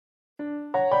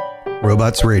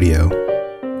Robots Radio.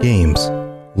 Games,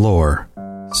 lore,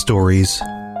 stories,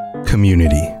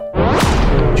 community.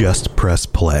 Just press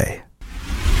play.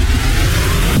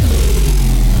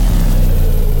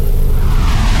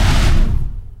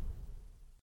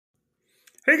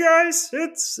 Hey guys,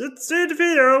 it's Dave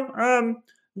DeVito. I'm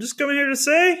just coming here to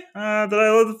say that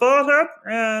I love the Fallout Hub,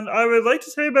 and I would like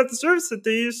to tell you about the service that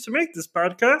they use to make this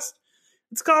podcast.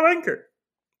 It's called Anchor.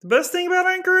 The best thing about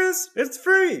Anchor is it's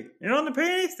free. You don't have to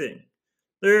pay anything.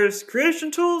 There's creation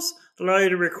tools that allow you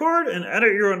to record and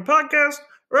edit your own podcast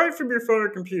right from your phone or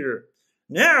computer.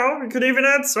 Now, you can even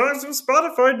add songs from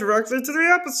Spotify directly to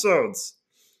the episodes.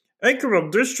 Anchor will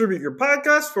distribute your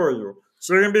podcast for you,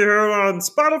 so you can be heard on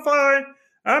Spotify,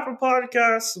 Apple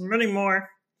Podcasts, and many more.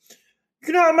 You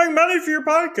can now make money for your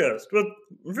podcast with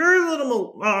very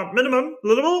little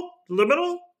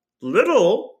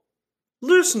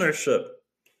listenership.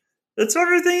 It's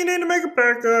everything you need to make a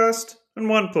podcast in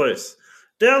one place.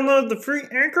 Download the free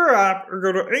Anchor app or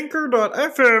go to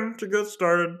anchor.fm to get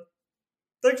started.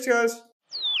 Thanks, guys.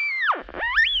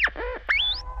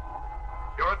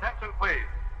 Your attention, please.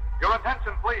 Your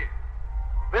attention, please.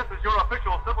 This is your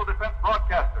official civil defense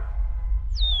broadcaster.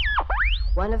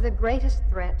 One of the greatest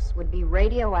threats would be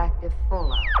radioactive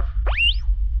fallout.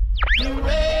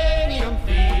 Uranium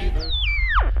fever.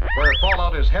 Where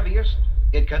fallout is heaviest,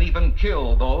 it can even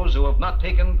kill those who have not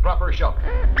taken proper shelter.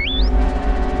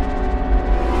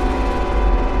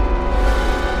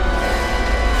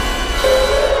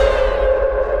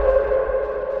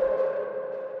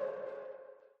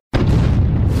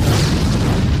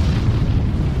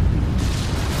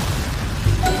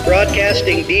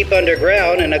 Broadcasting deep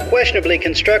underground in a questionably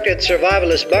constructed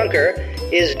survivalist bunker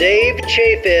is Dave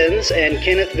Chaffins and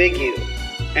Kenneth Vigue,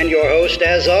 and your host,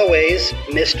 as always,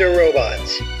 Mr.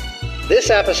 Robots. This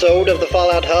episode of the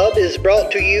Fallout Hub is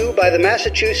brought to you by the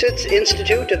Massachusetts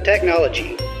Institute of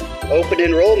Technology. Open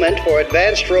enrollment for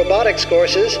advanced robotics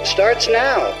courses starts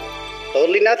now.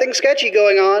 Totally nothing sketchy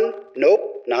going on.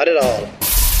 Nope, not at all.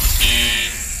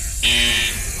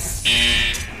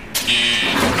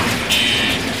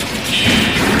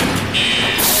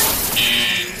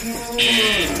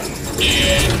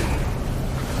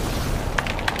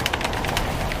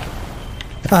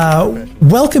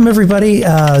 Welcome everybody.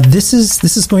 This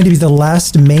is going to be the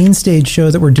last main stage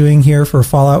show that we're doing here for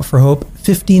Fallout for Hope.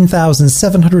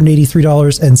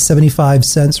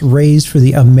 $15,783.75 raised for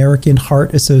the American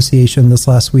Heart Association this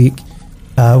last week,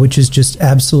 which is just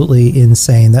absolutely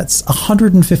insane. That's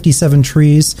 157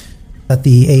 trees that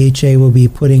the AHA will be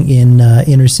putting in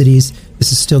inner cities.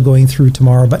 This is still going through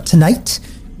tomorrow, but tonight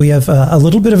we have a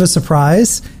little bit of a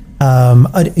surprise.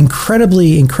 An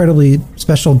incredibly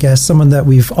special guest, someone that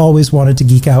we've always wanted to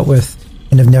geek out with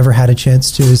and have never had a chance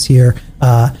to, is here.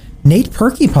 Nate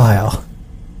Purkeypile.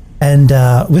 And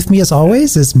with me, as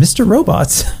always, is Mr.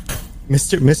 Robots.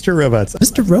 Mr. Robots.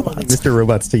 Mr. Robots. Mr.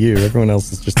 Robots to you. Everyone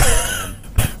else is just...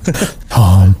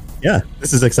 Yeah,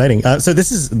 this is exciting. So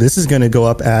this is going to go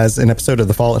up as an episode of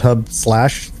the Fallout Hub /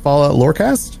 Fallout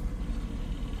Lorecast?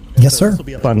 Yes, sir. This will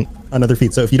be up on other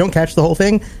feeds. So if you don't catch the whole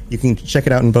thing, you can check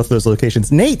it out in both those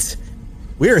locations. Nate,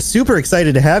 we are super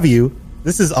excited to have you.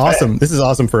 This is awesome. This is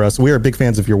awesome for us. We are big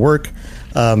fans of your work.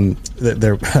 What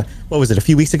was it? A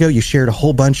few weeks ago, you shared a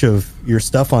whole bunch of your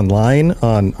stuff online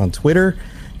on Twitter,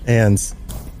 and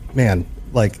man,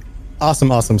 like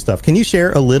awesome stuff. Can you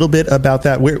share a little bit about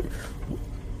that?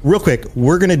 Real quick,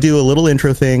 we're going to do a little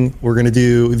intro thing. We're going to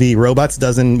do the Robots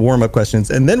Dozen warm-up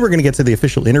questions, and then we're going to get to the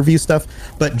official interview stuff.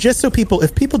 But just so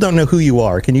if people don't know who you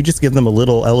are, can you just give them a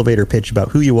little elevator pitch about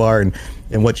who you are and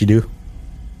what you do?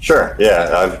 Sure,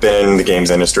 yeah. I've been in the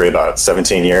games industry about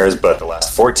 17 years, but the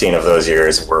last 14 of those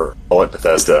years were all at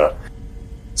Bethesda.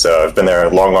 So I've been there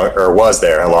was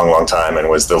there a long time, and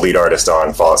was the lead artist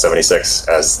on Fallout 76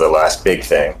 as the last big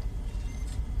thing.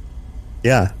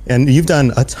 Yeah, and you've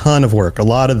done a ton of work. A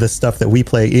lot of the stuff that we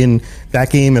play in that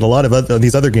game and a lot of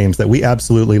these other games that we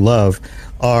absolutely love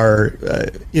are,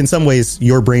 in some ways,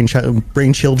 your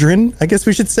brainchildren, I guess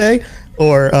we should say.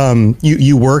 Or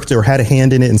you worked or had a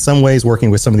hand in it in some ways,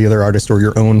 working with some of the other artists, or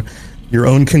your own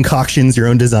concoctions, your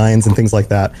own designs, and things like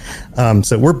that.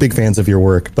 So we're big fans of your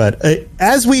work. But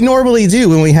as we normally do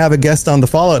when we have a guest on the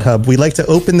Fallout Hub, we like to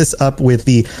open this up with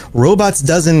the Robots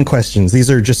Dozen questions. These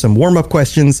are just some warm-up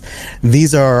questions.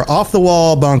 These are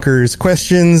off-the-wall bonkers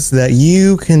questions that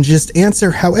you can just answer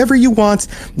however you want.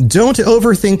 Don't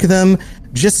overthink them.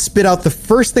 Just spit out the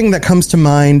first thing that comes to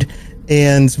mind,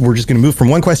 And we're just going to move from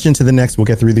one question to the next. We'll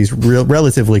get through these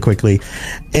relatively quickly.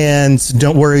 And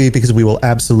don't worry, because we will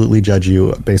absolutely judge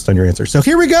you based on your answer. So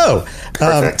here we go.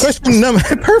 Perfect. Question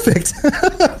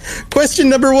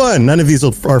number 1. None of these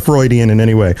are Freudian in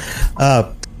any way.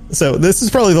 So this is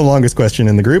probably the longest question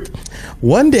in the group.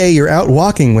 One day you're out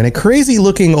walking when a crazy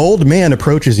looking old man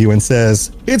approaches you and says,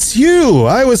 "It's you.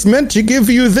 I was meant to give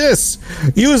you this.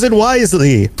 Use it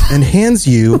wisely," and hands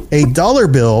you a dollar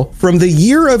bill from the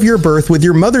year of your birth with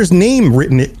your mother's name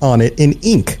written on it in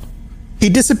ink. He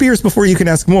disappears before you can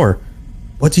ask more.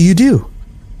 What do you do?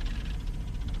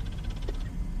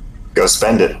 Go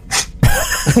spend it.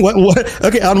 What?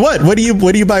 Okay, on what? What do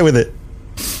you buy with it?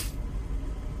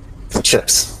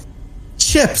 Chips.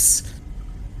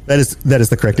 That is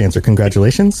the correct answer.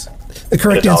 Congratulations. The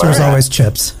correct answer is always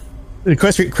chips. The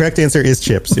correct answer is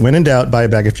chips. When in doubt, buy a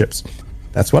bag of chips.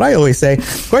 That's what I always say.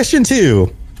 Question 2.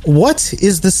 What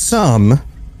is the sum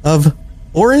of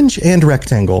orange and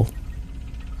rectangle?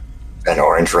 An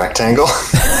orange rectangle?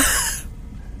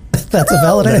 That's a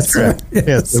valid answer.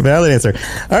 Yes, a valid answer.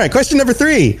 All right, question number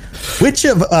 3. Which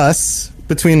of us,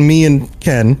 between me and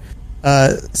Ken,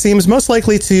 seems most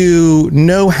likely to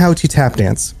know how to tap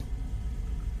dance?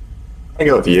 I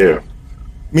go with you.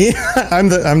 Me? I'm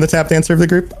the tap dancer of the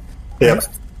group. Yep.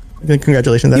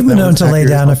 Congratulations. You've been known to lay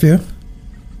down a few.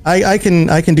 I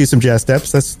can do some jazz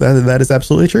steps. That is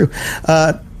absolutely true.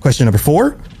 Question number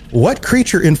 4. What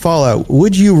creature in Fallout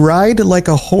would you ride like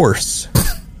a horse?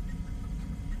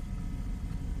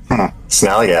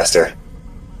 Snallygaster.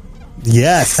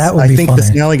 Yes, that would I be think funny. the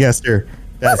Snallygaster.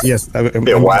 Yes,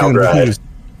 be a wild ride.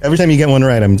 Every time you get one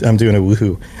right, I'm doing a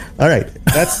woohoo. All right,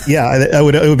 that's it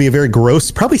would be a very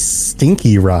gross, probably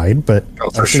stinky ride, but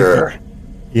for sure.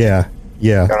 Yeah.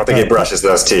 I don't think he brushes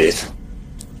those teeth.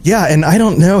 Yeah, and I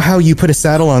don't know how you put a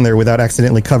saddle on there without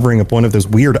accidentally covering up one of those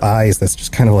weird eyes that's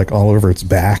just kind of like all over its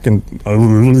back, and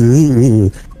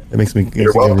that makes me.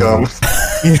 You're welcome.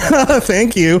 Yeah,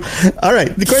 thank you. All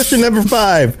right, the question number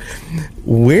 5.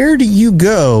 Where do you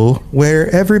go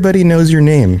where everybody knows your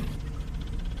name?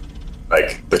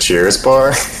 Like the Cheers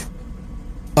bar?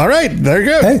 All right, there you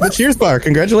go. Hey. The Cheers bar.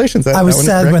 Congratulations. I was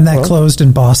sad when that closed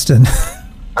in Boston.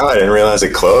 Oh, I didn't realize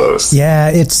it closed. Yeah,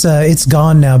 it's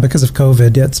gone now because of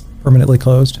COVID. It's permanently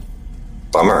closed.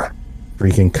 Bummer.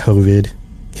 Freaking COVID.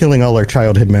 Killing all our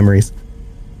childhood memories.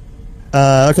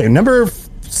 Okay, number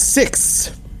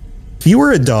 6. If you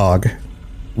were a dog,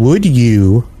 would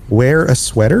you wear a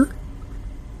sweater?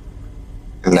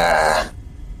 Nah.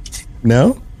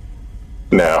 No?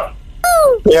 No.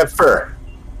 Yeah, fur.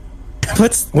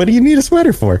 What do you need a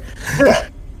sweater for? Yeah.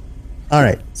 All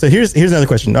right. So here's another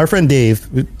question. Our friend Dave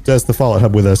who does the Fallout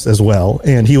Hub with us as well,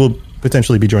 and he will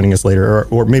potentially be joining us later,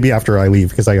 or maybe after I leave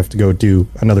because I have to go do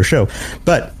another show.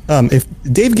 But if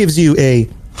Dave gives you a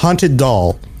haunted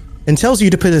doll and tells you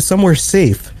to put it somewhere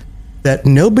safe that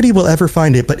nobody will ever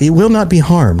find it, but it will not be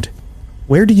harmed,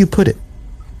 where do you put it?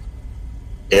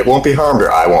 It won't be harmed,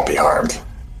 or I won't be harmed.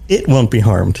 It won't be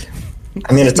harmed.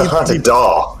 I mean, it's a haunted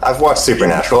doll. I've watched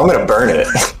Supernatural. I'm going to burn it.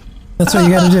 That's what you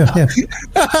got to do. Yeah.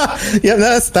 Yeah,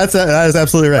 that is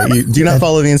absolutely right. You do not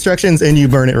follow the instructions and you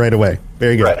burn it right away.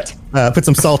 Very good. Right. Put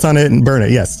some salt on it and burn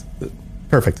it. Yes.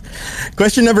 Perfect.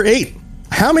 Question number 8.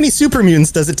 How many super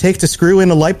mutants does it take to screw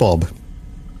in a light bulb?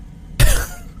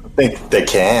 I think they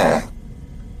can.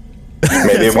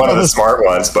 Maybe one of the smart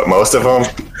ones, but most of them,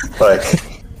 like,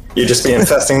 you'd just be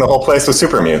infesting the whole place with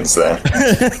super mutants then.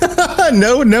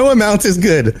 No amount is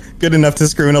good enough to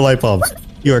screw in a light bulb.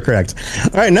 You are correct.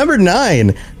 All right, number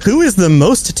 9. Who is the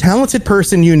most talented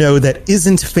person you know that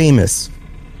isn't famous?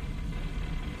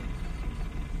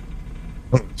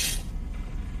 It's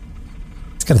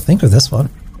got to think of this one.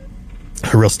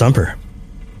 A real stumper.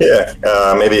 Yeah,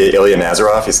 maybe Ilya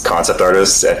Nazaroff. He's a concept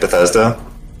artist at Bethesda.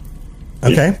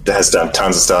 Okay. He has done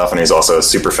tons of stuff, and he's also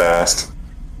super fast.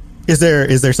 Is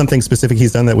there something specific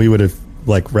he's done that we would have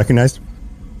recognized?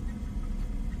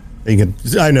 I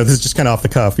know this is just kind of off the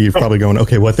cuff. You're probably going,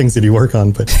 okay, what things did he work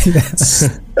on? But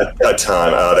Yes. a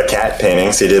ton. The cat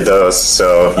paintings, he did those,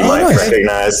 so you might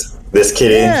recognize this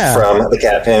kitty from the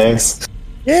cat paintings.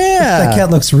 Yeah, That cat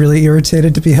looks really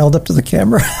irritated to be held up to the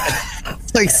camera.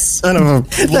 It's like, son of a...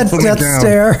 That death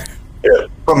stare. Yeah,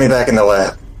 put me back in the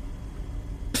lab.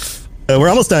 We're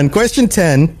almost done. Question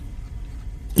 10.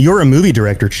 You're a movie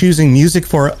director choosing music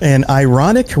for an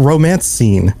ironic romance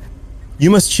scene. You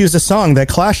must choose a song that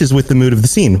clashes with the mood of the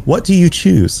scene. What do you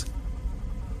choose?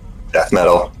 Death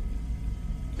metal.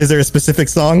 Is there a specific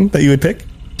song that you would pick?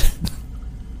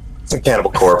 Some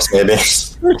Cannibal Corpse, maybe.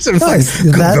 Nice.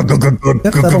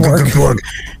 That'll work.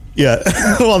 Yeah.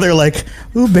 While they're like,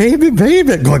 ooh, baby,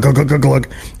 baby. Glug, glug, glug, glug,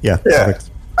 glug. Yeah. Yeah.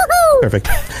 Perfect. Perfect.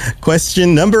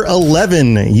 Question number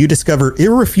 11. You discover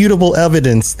irrefutable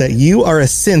evidence that you are a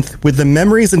synth with the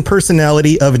memories and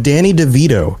personality of Danny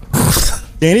DeVito.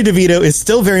 Danny DeVito is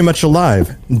still very much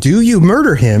alive. Do you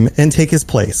murder him and take his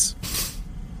place?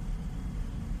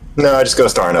 No, I just go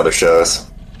star in other shows.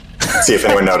 See if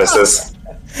anyone notices.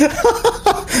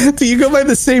 Do you go by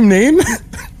the same name?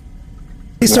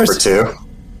 He starts Number 2.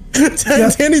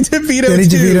 Danny DeVito Danny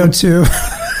 2. DeVito too.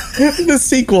 The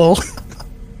sequel.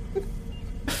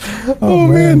 Oh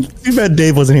man. Too bad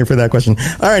Dave wasn't here for that question.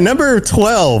 All right, number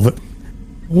 12.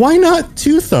 Why not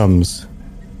 2 thumbs?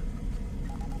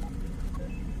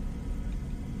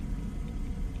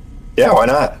 Yeah, why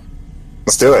not?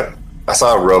 Let's do it. I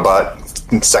saw a robot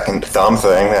second thumb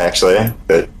thing, actually,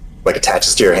 that like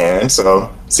attaches to your hand,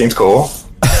 so seems cool.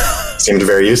 Seemed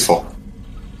very useful.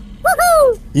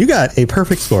 You got a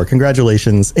perfect score.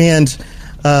 Congratulations. And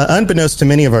unbeknownst to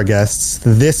many of our guests,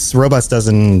 this Robots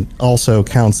Dozen also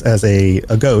counts as a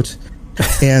goat.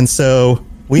 And so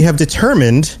we have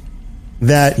determined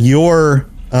that your...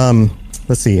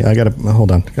 let's see.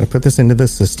 Hold on. I got to put this into the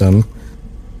system.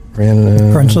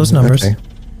 Crunch those numbers. Okay.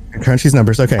 Crunch these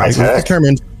numbers. Okay.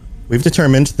 We've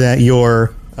determined that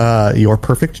your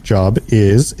perfect job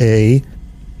is a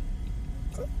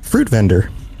fruit vendor.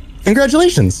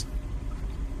 Congratulations.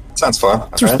 Sounds fun.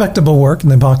 It's respectable work in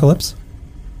the apocalypse.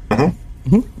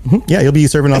 Yeah, you'll be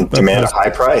serving And up. demand a high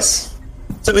price.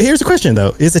 So here's the question,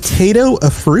 though: is a potato a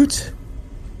fruit?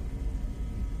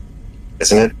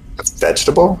 Isn't it a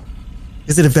vegetable?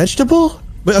 Is it a vegetable?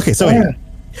 But okay, so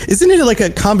isn't it like a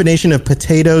combination of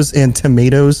potatoes and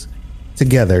tomatoes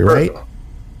together, right?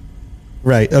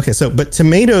 Right. Okay. So, but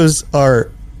tomatoes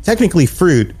are technically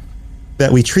fruit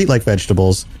that we treat like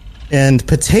vegetables, and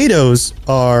potatoes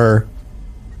are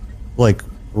like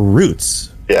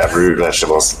roots. Yeah, root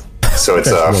vegetables. So it's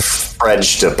a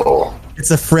vegetable.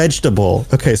 It's a vegetable.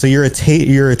 Okay, so you're a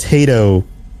tato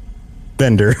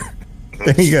vendor.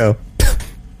 There you go.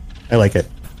 I like it.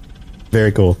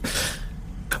 Very cool.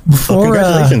 Before,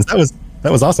 congratulations.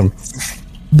 That was awesome.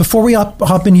 Before we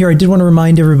hop in here, I did want to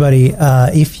remind everybody,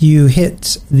 if you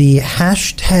hit the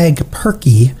hashtag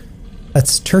Purkey,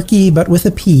 that's turkey but with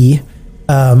a P,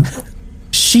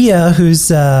 Shia, who's...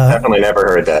 Definitely never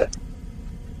heard that.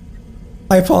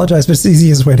 I apologize, but it's the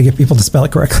easiest way to get people to spell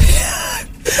it correctly.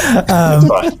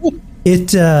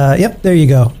 Yep, there you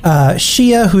go.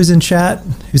 Shia, who's in chat,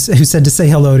 who said to say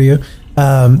hello to you,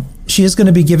 she is going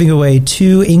to be giving away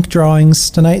 2 ink drawings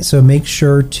tonight, so make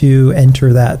sure to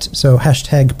enter that. So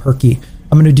hashtag Purkey.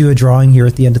 I'm going to do a drawing here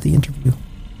at the end of the interview.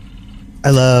 I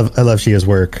love Shia's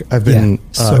work. I've been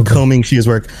combing Shia's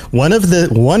work. One of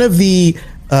the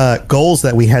goals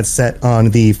that we had set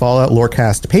on the Fallout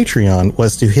Lorecast Patreon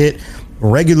was to hit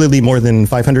regularly more than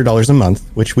 $500 a month,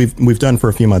 which we've done for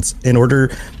a few months. In order,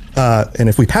 and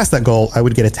if we pass that goal, I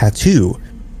would get a tattoo.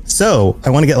 So I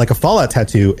want to get like a Fallout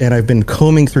tattoo, and I've been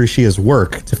combing through Shia's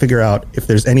work to figure out if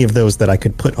there's any of those that I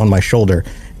could put on my shoulder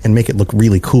and make it look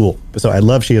really cool. So I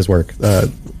love Shia's work.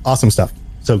 Awesome stuff.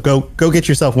 So go get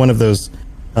yourself one of those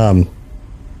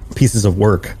pieces of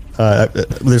work.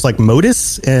 There's like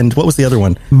Modus, and what was the other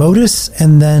one? Modus,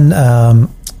 and then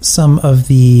some of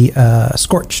the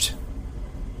Scorched.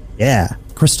 Yeah.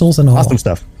 Crystals and all. Awesome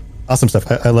stuff.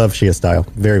 I love Shia's style.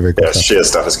 Very, very cool. Yeah, Shia's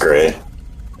stuff is great.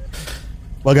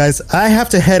 Well, guys, I have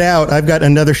to head out. I've got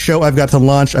another show I've got to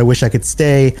launch. I wish I could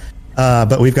stay.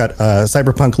 But we've got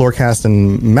Cyberpunk Lorecast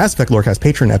and Mass Effect Lorecast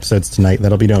patron episodes tonight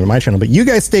that'll be done on my channel. But you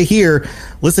guys stay here,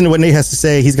 listen to what Nate has to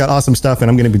say. He's got awesome stuff,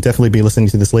 and I'm going to definitely be listening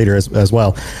to this later as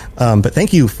well. But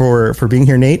thank you for being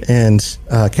here, Nate, and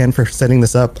Ken, for setting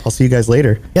this up. I'll see you guys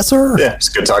later. Yes, sir. Yeah, it's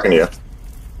good talking to you.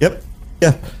 Yep.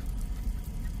 Yeah.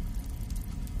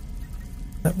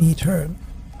 Let me turn.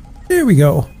 There we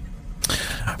go.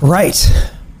 Right.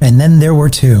 And then there were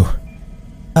 2.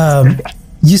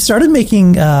 You started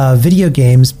making video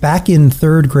games back in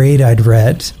 3rd grade, I'd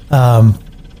read.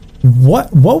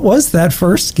 What was that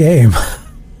first game?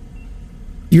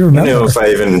 You remember? I don't know if I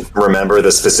even remember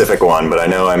the specific one, but I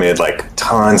know I made like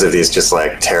tons of these just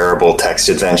like terrible text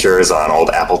adventures on old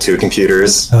Apple II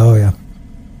computers. Oh, yeah.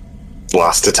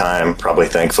 Lost to time, probably,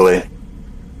 thankfully.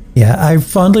 Yeah, I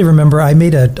fondly remember I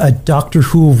made a Doctor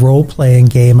Who role-playing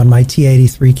game on my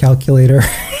T83 calculator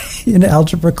in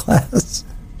algebra class.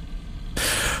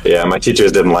 Yeah, my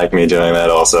teachers didn't like me doing that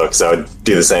also, because I would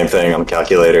do the same thing on the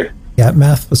calculator. Yeah,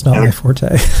 math was not my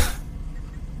forte.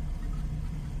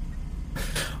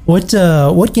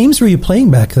 What games were you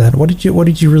playing back then? What did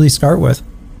you really start with?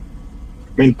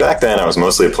 I mean, back then I was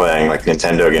mostly playing like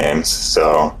Nintendo games, so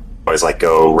I always like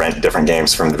go rent different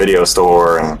games from the video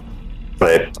store and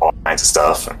play all kinds of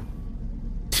stuff.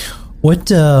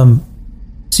 What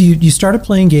So you started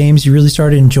playing games, you really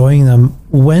started enjoying them.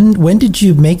 When did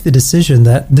you make the decision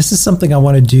that this is something I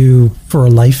want to do for a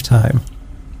lifetime?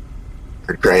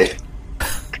 Great.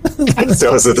 So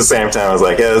it was at the same time, I was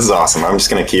like, yeah, this is awesome. I'm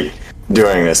just going to keep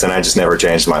doing this. And I just never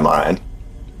changed my mind.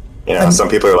 You know, some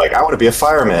people are like, I want to be a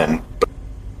fireman. But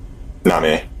not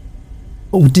me.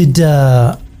 Oh, did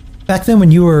back then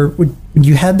when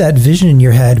you had that vision in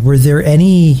your head, were there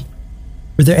any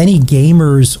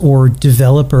gamers or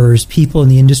developers, people in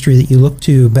the industry that you looked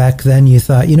to back then? You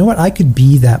thought, you know what, I could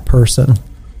be that person.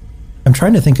 I'm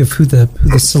trying to think of who the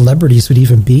celebrities would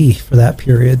even be for that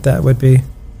period. That would be.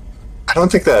 I don't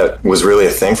think that was really a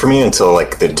thing for me until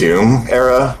like the Doom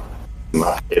era.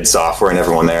 id Software and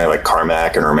everyone there, like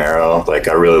Carmack and Romero. Like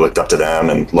I really looked up to them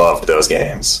and loved those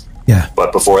games. Yeah.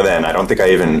 But before then, I don't think I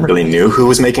even really knew who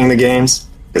was making the games,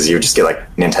 because you would just get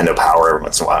like Nintendo Power every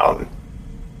once in a while and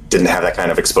didn't have that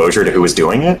kind of exposure to who was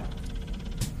doing it.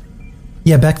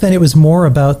 Yeah, back then it was more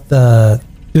about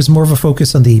it was more of a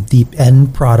focus on the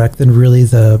end product than really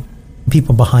the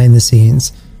people behind the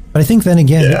scenes. But I think then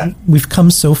again, we've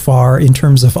come so far in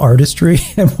terms of artistry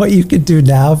and what you could do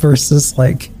now versus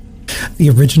like the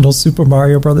original Super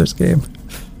Mario Brothers game.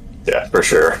 Yeah, for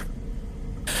sure.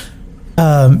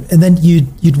 And then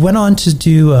you'd went on to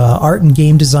do art and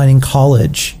game design in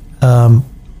college.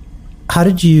 How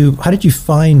did you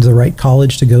find the right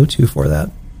college to go to for that?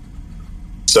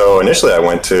 So initially I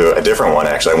went to a different one,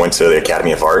 actually. I went to the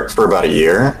Academy of Art for about a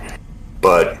year.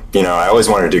 But, you know, I always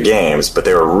wanted to do games, but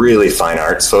they were really fine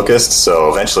arts focused.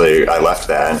 So eventually I left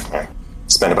that. I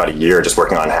spent about a year just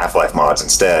working on Half-Life mods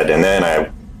instead. And then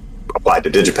I applied to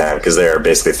Digipen because they're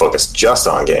basically focused just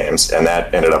on games. And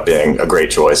that ended up being a great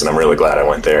choice. And I'm really glad I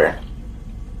went there.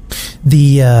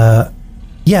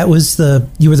 It was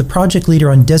you were the project leader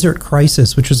on Desert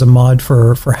Crisis, which was a mod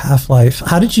for Half-Life.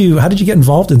 How did you get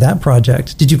involved in that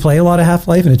project? Did you play a lot of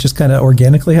Half-Life and it just kind of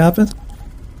organically happened?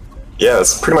 Yeah,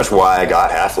 that's pretty much why I got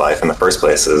Half-Life in the first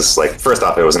place. Is like, first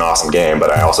off, it was an awesome game,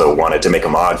 but I also wanted to make a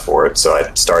mod for it. So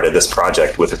I started this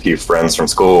project with a few friends from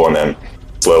school, and then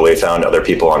slowly found other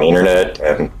people on the internet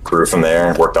and grew from there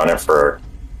and worked on it for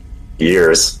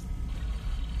years.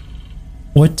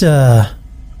 What, do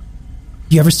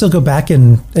you ever still go back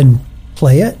and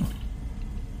play it?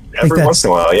 Every once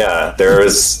in a while, yeah.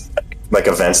 There's like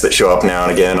events that show up now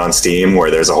and again on Steam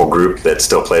where there's a whole group that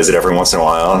still plays it every once in a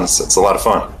while. And it's a lot of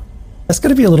fun. That's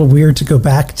going to be a little weird to go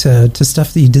back to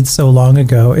stuff that you did so long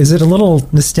ago. Is it a little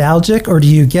nostalgic, or do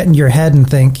you get in your head and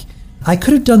think, I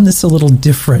could have done this a little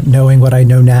different knowing what I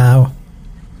know now?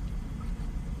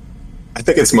 I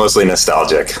think it's mostly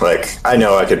nostalgic. Like, I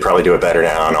know I could probably do it better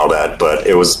now and all that, but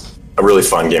it was a really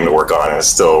fun game to work on, and I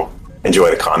still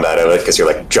enjoy the combat of it because you're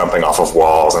like jumping off of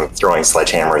walls and throwing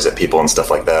sledgehammers at people and stuff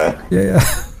like that. Yeah.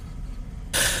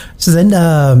 So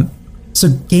then, so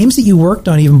games that you worked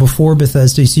on even before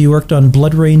Bethesda, so you worked on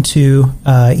Blood Rain 2,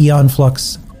 Aeon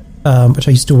Flux, which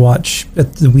I used to watch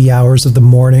at the wee hours of the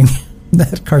morning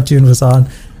that cartoon was on,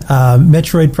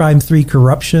 Metroid Prime 3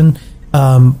 Corruption.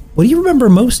 What do you remember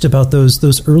most about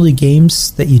those early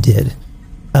games that you did?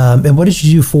 And what did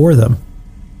you do for them?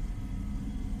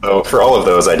 So for all of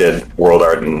those, I did world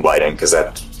art and lighting because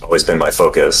that's always been my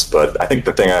focus. But I think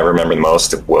the thing I remember the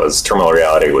most was Terminal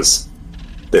Reality was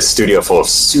this studio full of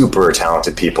super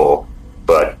talented people,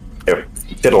 but it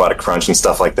did a lot of crunch and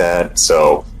stuff like that.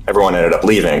 So everyone ended up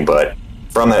leaving. But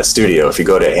from that studio, if you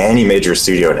go to any major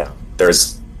studio now,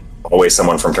 there's always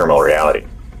someone from Terminal Reality.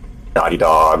 Naughty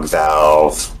Dog,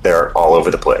 Valve, they're all over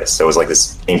the place. So it was like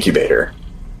this incubator.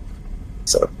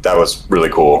 So that was really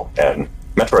cool. And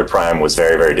Metroid Prime was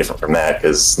very, very different from that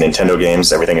because Nintendo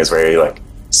games, everything is very like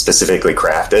specifically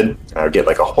crafted. And I would get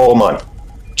like a whole month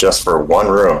just for one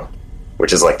room,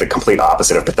 which is like the complete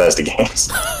opposite of Bethesda games.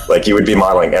 Like you would be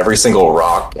modeling every single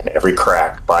rock and every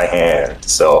crack by hand.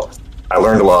 So I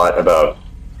learned a lot about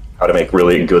how to make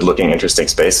really good looking, interesting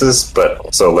spaces, but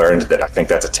also learned that I think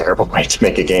that's a terrible way to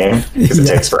make a game because it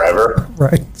takes forever.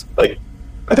 Right. Like,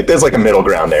 I think there's like a middle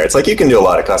ground there. It's like you can do a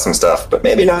lot of custom stuff, but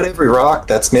maybe not every rock.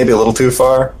 That's maybe a little too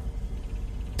far.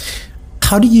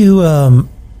 How do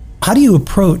you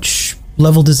approach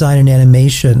level design and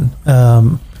animation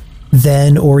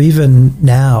then or even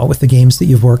now with the games that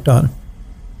you've worked on?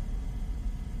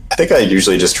 I think I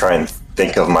usually just try and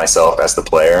think of myself as the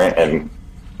player and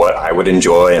what I would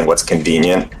enjoy and what's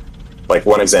convenient. Like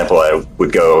one example I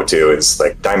would go to is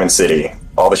like Diamond City.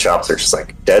 All the shops are just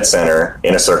like dead center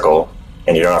in a circle,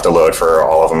 and you don't have to load for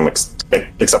all of them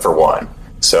except for one.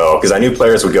 So, because I knew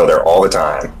players would go there all the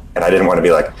time, and I didn't want to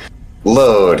be like,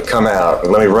 load, come out,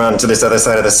 let me run to this other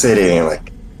side of the city,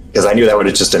 like, because I knew that would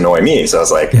just annoy me. So I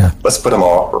was like, let's put them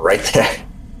all right there.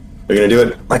 They're going to do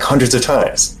it like hundreds of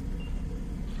times.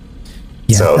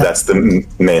 Yeah, so that's the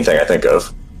main thing I think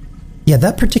of. Yeah,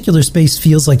 that particular space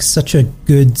feels like such a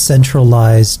good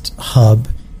centralized hub.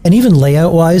 And even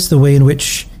layout-wise, the way in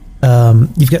which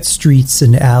you've got streets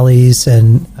and alleys,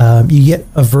 and you get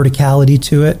a verticality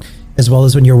to it, as well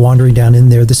as when you're wandering down in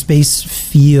there, the space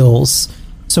feels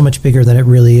so much bigger than it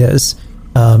really is.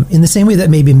 In the same way that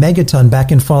maybe Megaton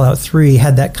back in Fallout 3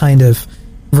 had that kind of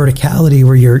verticality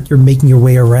where you're making your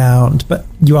way around, but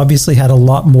you obviously had a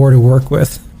lot more to work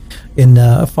with in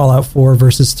Fallout 4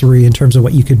 versus 3 in terms of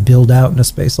what you could build out in a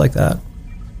space like that.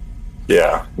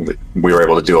 Yeah, we were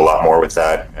able to do a lot more with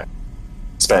that.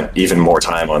 Spent even more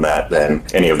time on that than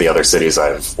any of the other cities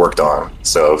I've worked on.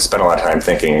 So spent a lot of time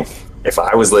thinking, if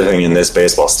I was living in this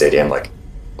baseball stadium, like,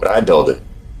 would I build it?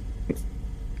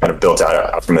 Kind of built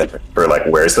out from it for like,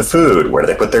 where's the food? Where do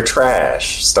they put their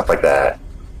trash? Stuff like that.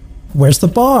 Where's the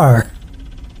bar?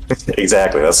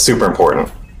 Exactly, that's super important.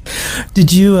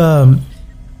 Did you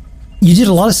you did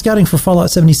a lot of scouting for Fallout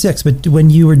 76, but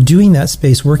when you were doing that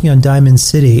space, working on Diamond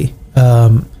City,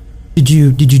 did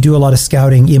you do a lot of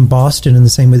scouting in Boston in the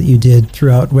same way that you did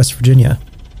throughout West Virginia?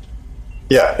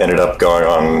 Yeah, ended up going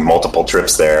on multiple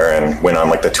trips there and went on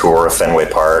like the tour of Fenway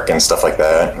Park and stuff like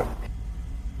that.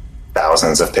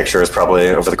 Thousands of pictures probably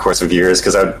over the course of years,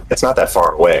 because it's not that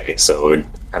far away, so it would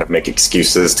kind of make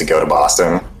excuses to go to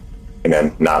Boston and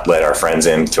then not let our friends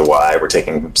into why we're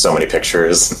taking so many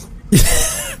pictures.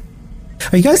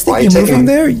 Are you guys thinking of moving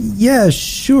there? Yeah,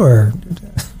 sure.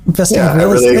 Investing in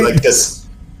real estate? Really like this.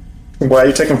 Why are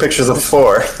you taking pictures of the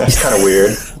floor? That's kind of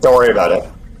weird. Don't worry about it.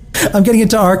 I'm getting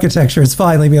into architecture. It's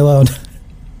fine. Leave me alone.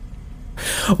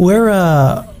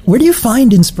 Where do you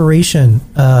find inspiration?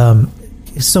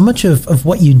 So much of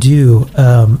what you do,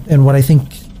 and what I think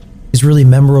is really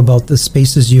memorable about the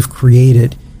spaces you've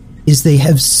created, is they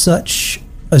have such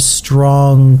a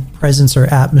strong presence or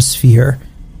atmosphere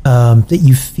that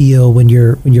you feel when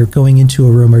you're going into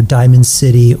a room, or Diamond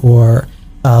City, or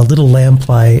Little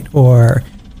Lamplight, or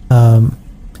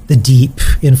the Deep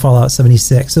in Fallout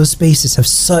 76. Those spaces have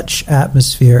such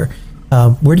atmosphere.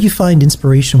 Where do you find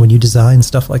inspiration when you design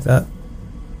stuff like that?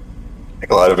 I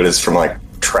think a lot of it is from like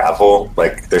travel.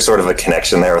 Like there's sort of a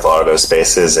connection there with a lot of those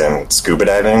spaces, and scuba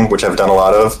diving, which I've done a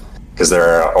lot of, because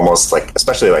they're almost like,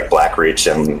 especially like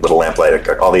Blackreach and Little Lamplight,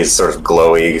 like all these sort of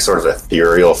glowy, sort of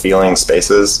ethereal feeling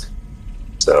spaces.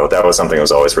 So that was something that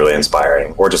was always really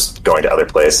inspiring. Or just going to other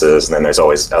places, and then there's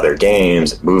always other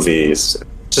games, movies. It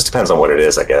just depends on what it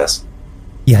is, I guess.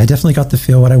 Yeah, I definitely got the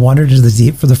feel when I wandered into the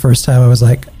Deep for the first time. I was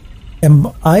like, am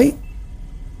I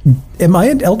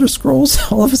in Elder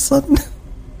Scrolls all of a sudden?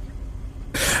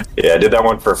 Yeah, I did that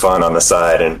one for fun on the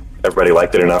side, and everybody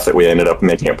liked it enough that we ended up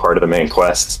making it part of the main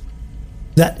quest.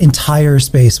 That entire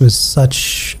space was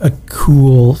such a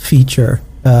cool feature.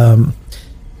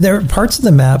 There are parts of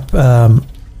the map,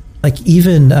 like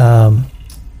even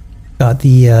got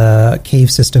the cave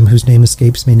system whose name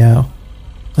escapes me now.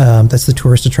 That's the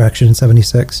tourist attraction in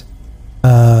 76.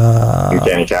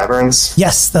 Uncanny Caverns?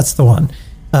 Yes, that's the one.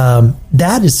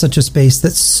 That is such a space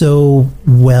that's so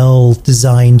well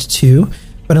designed too.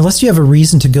 But unless you have a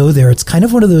reason to go there, it's kind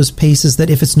of one of those places that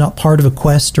if it's not part of a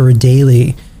quest or a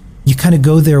daily, you kind of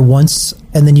go there once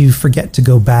and then you forget to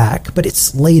go back. But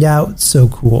it's laid out so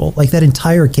cool. Like that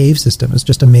entire cave system is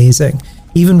just amazing.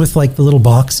 Even with like the little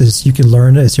boxes you can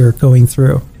learn as you're going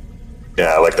through.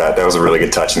 Yeah, I like that. That was a really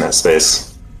good touch in that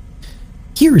space.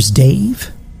 Here's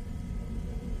Dave.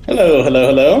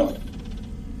 Hello.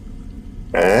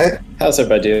 Hey. How's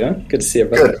everybody doing? Good to see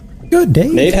everybody. Good,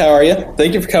 Dave. Nate, how are you?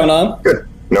 Thank you for coming on. Good.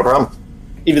 No problem.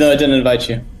 Even though I didn't invite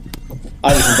you.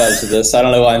 I was invited to this. I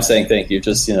don't know why I'm saying thank you.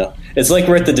 Just, it's like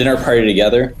we're at the dinner party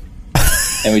together,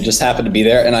 and we just happened to be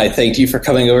there, and I thanked you for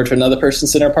coming over to another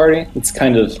person's dinner party. It's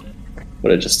kind of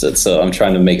what I just did, so I'm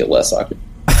trying to make it less awkward.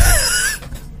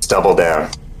 Double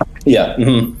down. Yeah.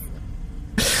 Mm-hmm.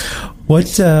 What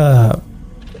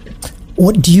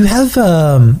do you have?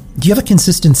 Do you have a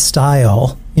consistent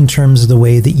style in terms of the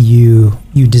way that you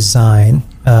design,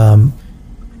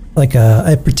 like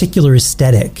a particular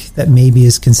aesthetic that maybe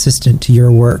is consistent to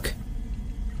your work?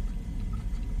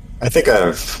 I think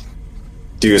I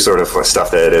do sort of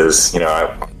stuff that is,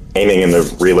 I'm aiming in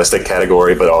the realistic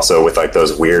category, but also with like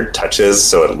those weird touches,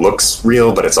 so it looks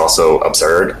real, but it's also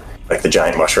absurd, like the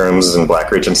giant mushrooms and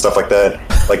Blackreach and stuff like that.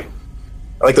 Like,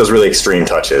 I like those really extreme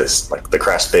touches. Like the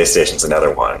crashed space station's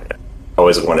another one.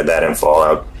 Always wanted that in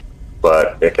Fallout,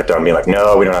 but it kept on being like,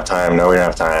 no, we don't have time.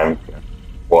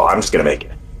 Well, I'm just gonna make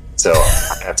it. So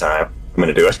I have time. I'm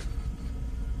gonna do it.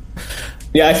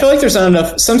 Yeah, I feel like there's not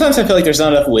enough. Sometimes I feel like there's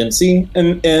not enough whimsy,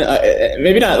 and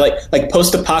maybe not like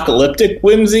post-apocalyptic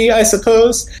whimsy, I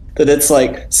suppose. But it's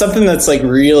like something that's like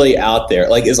really out there,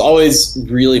 like is always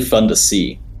really fun to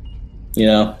see, you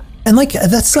know. And like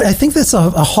I think that's a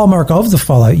hallmark of the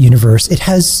Fallout universe.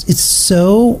 It's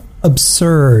so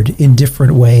absurd in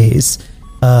different ways,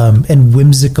 and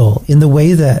whimsical in the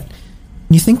way that.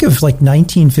 You think of like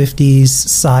 1950s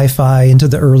sci-fi into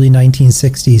the early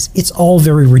 1960s, it's all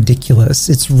very ridiculous.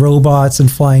 It's robots and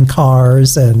flying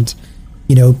cars and,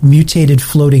 you know, mutated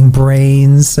floating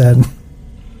brains. And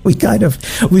we've had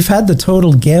the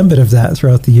total gambit of that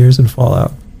throughout the years in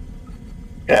Fallout.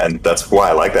 Yeah, and that's why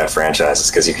I like that franchise,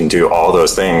 is because you can do all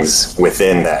those things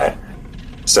within that.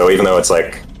 So even though it's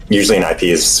like, usually an IP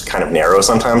is kind of narrow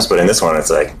sometimes, but in this one, it's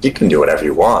like, you can do whatever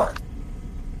you want.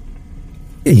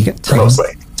 Yeah, you get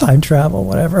time travel,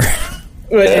 whatever.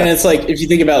 And it's like, if you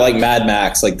think about like Mad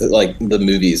Max, like the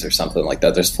movies or something like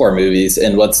that, there's 4 movies,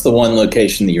 and what's the one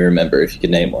location that you remember, if you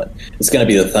could name one? It's going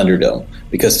to be the Thunderdome,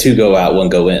 because 2 go out, 1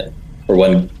 go in.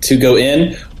 Or 2 go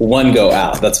in, 1 go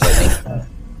out. That's what I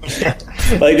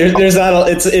mean. Like there's not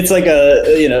it's like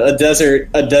a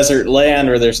desert land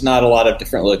where there's not a lot of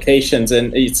different locations,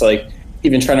 and it's like,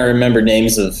 even trying to remember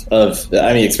names of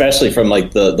I mean, especially from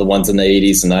like the ones in the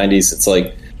 80s and 90s, it's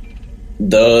like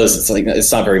those, it's like,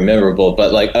 it's not very memorable,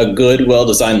 but like a good,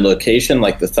 well-designed location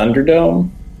like the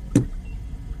Thunderdome,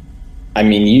 I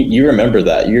mean, you remember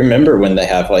that. You remember when they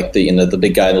have like the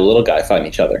big guy and the little guy fighting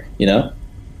each other, you know?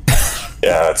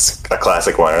 Yeah, it's a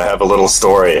classic one. And I have a little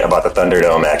story about the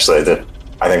Thunderdome, actually, that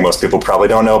I think most people probably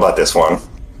don't know about this one.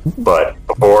 But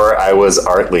before I was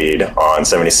art lead on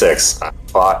 76, I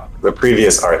fought the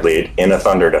previous art lead in a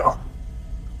Thunderdome.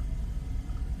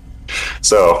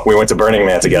 So we went to Burning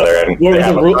Man together, and they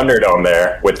have a Thunderdome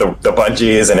there with the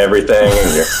bungees and everything,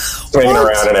 and you're swinging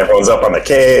around, and everyone's up on the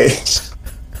cage.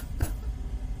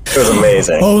 It was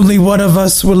amazing. Only one of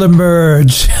us will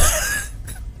emerge.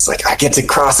 It's like, I get to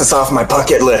cross this off my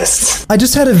bucket list. I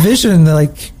just had a vision that,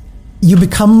 like, you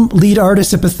become lead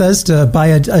artist at Bethesda by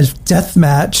a death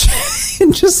match,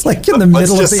 and just like in the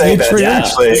middle of the atrium.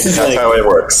 That's how it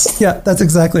works. Yeah, that's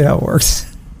exactly how it works.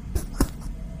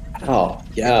 Oh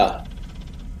yeah.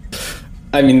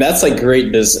 I mean, that's like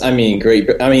great business. I mean,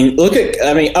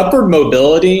 upward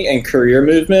mobility and career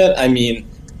movement. I mean,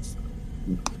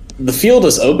 the field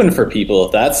is open for people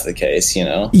if that's the case, you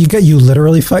know. You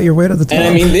literally fight your way to the top. And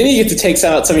I mean, then you get to take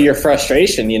out some of your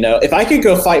frustration, you know. If I could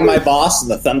go fight my boss in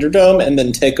the Thunderdome and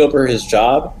then take over his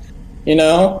job, you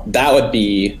know, that would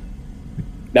be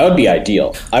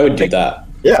ideal. I would do that.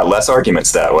 Yeah, less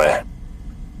arguments that way.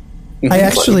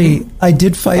 I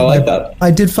did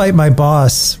fight my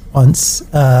boss once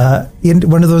in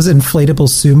one of those inflatable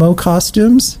sumo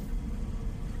costumes.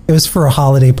 It was for a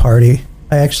holiday party.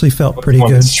 I actually felt pretty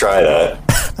good. Let's try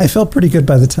that. I felt pretty good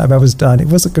by the time I was done. It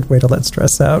was a good way to let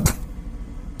stress out.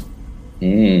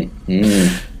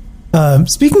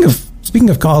 Speaking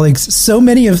of colleagues, so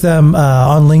many of them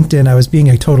on LinkedIn, I was being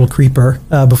a total creeper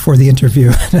before the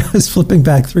interview. I was flipping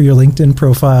back through your LinkedIn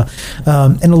profile,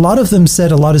 and a lot of them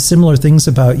said a lot of similar things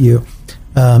about you,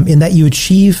 in that you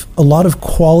achieve a lot of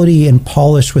quality and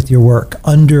polish with your work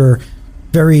under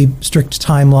very strict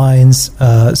timelines,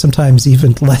 sometimes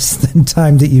even less than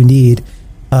time that you need,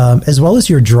 as well as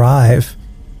your drive.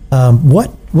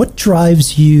 What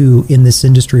drives you in this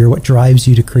industry, or what drives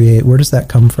you to create? Where does that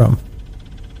come from?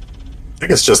 I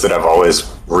think it's just that I've always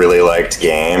really liked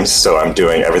games, so I'm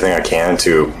doing everything I can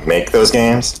to make those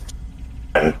games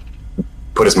and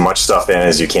put as much stuff in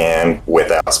as you can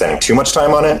without spending too much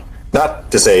time on it.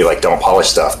 Not to say, like, don't polish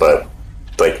stuff, but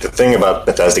like, the thing about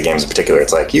Bethesda games in particular,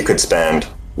 it's like you could spend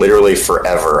literally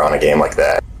forever on a game like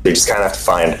that. You just kind of have to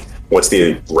find what's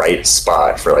the right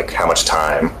spot for like how much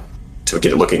time to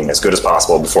get it looking as good as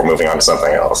possible before moving on to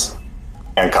something else.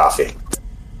 And coffee.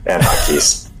 And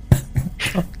hotkeys.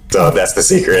 So that's the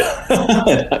secret.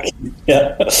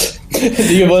 Yeah.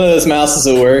 Do you have one of those mouses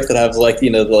at work that have like, you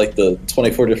know, like the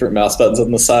 24 different mouse buttons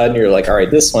on the side, and you're like, all right,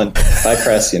 this one, if I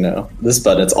press, you know, this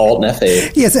button, it's Alt and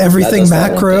F8. He has everything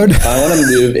macroed. If I want to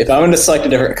move, if I want to select a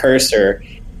different cursor,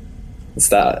 it's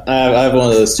that. I have one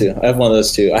of those too. I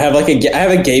have like I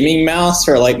have a gaming mouse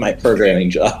for like my programming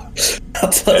job.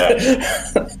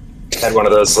 I had one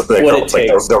of those, like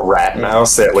the rat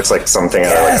mouse that looks like something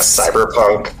out of like a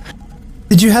cyberpunk.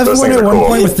 Did you have one at one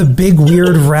point with the big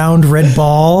weird round red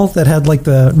ball that had like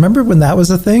the? Remember when that was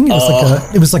a thing?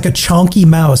 It was like a chonky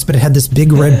mouse, but it had this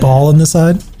big red ball on the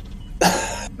side.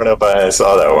 I don't know if I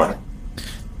saw that one.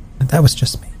 That was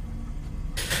just me.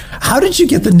 How did you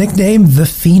get the nickname the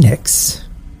Phoenix?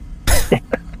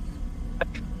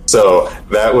 So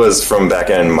that was from back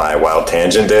in my Wild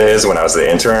Tangent days when I was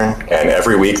the intern, and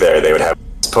every week there they would have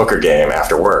this poker game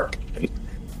after work.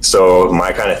 So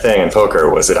my kind of thing in poker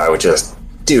was that I would just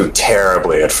do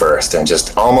terribly at first and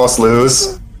just almost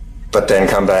lose, but then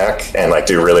come back and like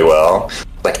do really well.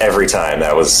 Like every time.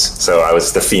 I was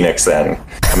the Phoenix then,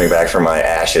 coming back from my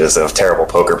ashes of terrible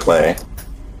poker playing.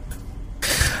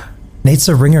 Nate's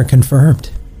a ringer confirmed.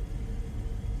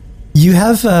 You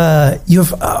have a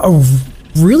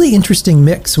really interesting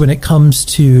mix when it comes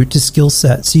to skill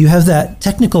sets. So you have that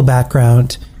technical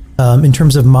background in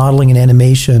terms of modeling and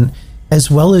animation,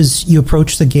 as well as you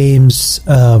approach the games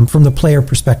from the player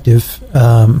perspective.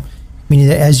 Meaning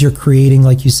that as you're creating,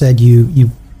 like you said, you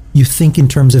think in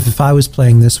terms of, if I was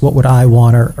playing this, what would I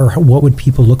want, or what would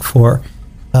people look for?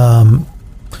 And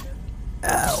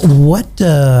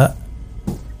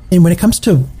when it comes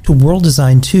to world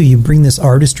design too, you bring this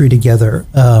artistry together.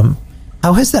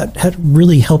 How has that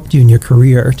really helped you in your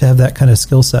career to have that kind of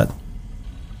skill set?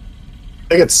 I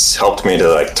think it's helped me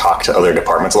to like talk to other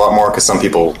departments a lot more, because some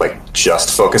people like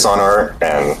just focus on art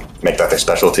and make that their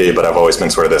specialty, but I've always been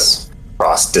sort of this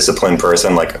cross-discipline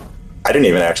person. Like I didn't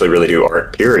even actually really do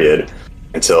art period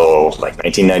until like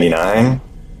 1999,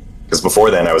 because before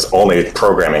then I was only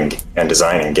programming and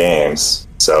designing games.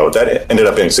 So that ended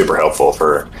up being super helpful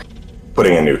for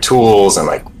putting in new tools and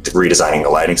like redesigning the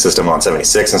lighting system on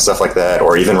 76 and stuff like that,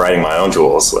 or even writing my own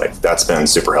tools. Like that's been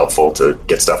super helpful to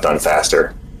get stuff done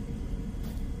faster.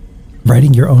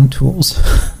 Writing your own tools.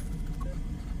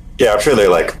 Yeah, I'm sure they're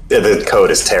like, the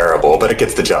code is terrible, but it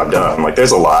gets the job done. Like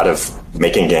there's a lot of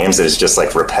making games that is just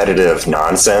like repetitive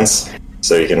nonsense.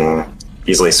 So you can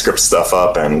easily script stuff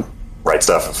up and write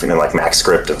stuff in like Max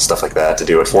script and stuff like that to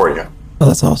do it for you. Oh,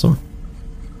 that's awesome.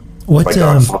 What? Like go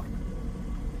ahead.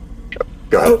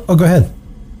 Oh, go ahead.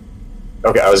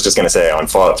 Okay, I was just going to say, on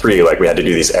Fallout 3, like, we had to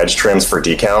do these edge trims for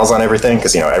decals on everything,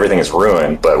 because, everything is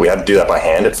ruined, but we had to do that by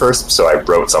hand at first, so I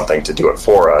wrote something to do it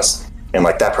for us, and,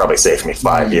 like, that probably saved me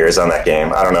 5 years on that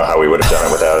game. I don't know how we would have done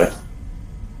it without it.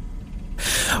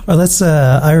 Well, that's,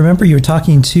 I remember you were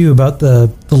talking, too, about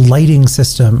the lighting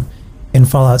system in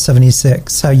Fallout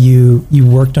 76, how you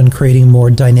worked on creating a more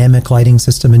dynamic lighting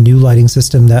system, a new lighting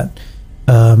system that...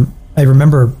 I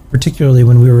remember particularly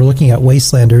when we were looking at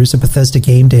Wastelanders at Bethesda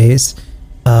Game Days,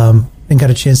 and got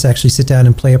a chance to actually sit down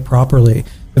and play it properly.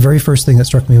 The very first thing that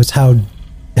struck me was how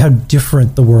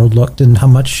different the world looked, and how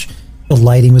much the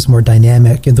lighting was more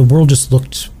dynamic, and the world just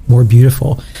looked more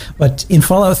beautiful. But in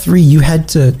Fallout 3, you had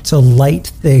to light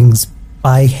things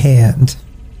by hand.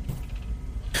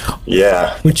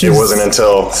 Yeah, it wasn't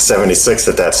until 76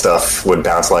 that stuff would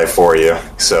bounce light for you.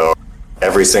 So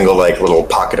every single like little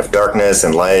pocket of darkness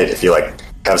and light, if you like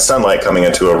have sunlight coming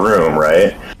into a room,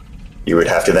 right, you would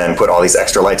have to then put all these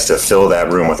extra lights to fill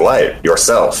that room with light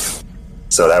yourself.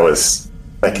 So that was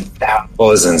like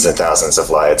thousands and thousands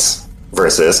of lights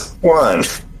versus one.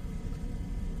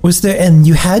 Was there, and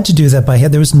you had to do that by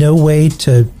hand? There was no way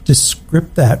to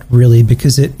script that really,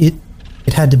 because it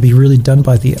had to be really done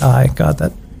by the eye. God,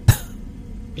 that.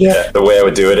 Yeah, the way I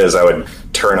would do it is I would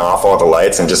turn off all the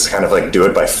lights and just kind of like do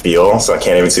it by feel, so I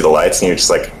can't even see the lights, and you're just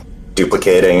like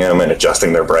duplicating them and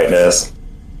adjusting their brightness,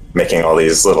 making all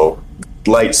these little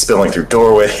lights spilling through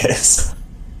doorways.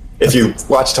 If you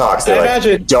watch talks, they're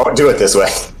like, don't do it this way.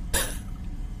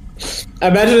 I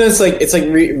imagine it's like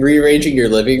rearranging your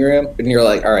living room, and you're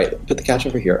like, all right, put the couch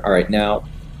over here. All right, now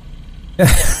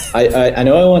I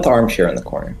know I want the armchair in the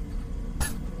corner.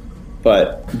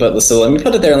 But so let me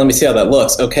put it there and let me see how that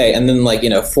looks. Okay, and then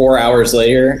 4 hours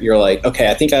later, you're like, okay,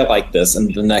 I think I like this,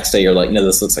 and the next day you're like, no,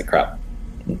 this looks like crap.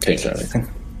 Change everything.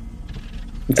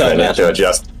 And then you have to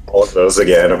adjust all of those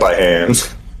again by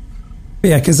hand.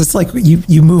 Yeah, because it's like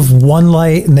you move one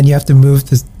light and then you have to move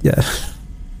this. Yeah.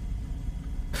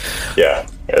 Yeah,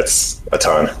 it's a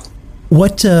ton.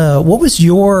 What was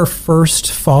your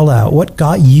first Fallout? What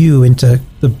got you into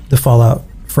the Fallout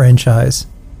franchise?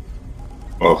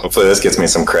 Well, hopefully this gets me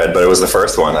some cred, but it was the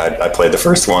first one. I played the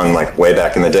first one way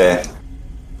back in the day,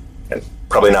 and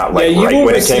probably not right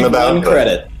when it came about. One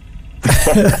credit,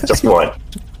 just one.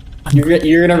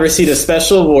 You're gonna receive a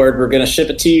special award. We're gonna ship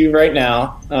it to you right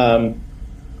now.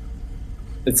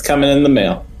 It's coming in the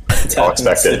mail. It's all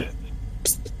expected.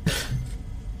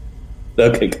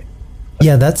 Okay. Good.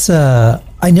 Yeah, that's. I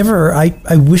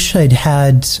wish I'd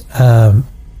had the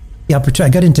opportunity. I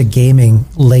got into gaming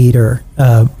later.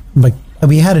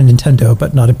 We had a Nintendo,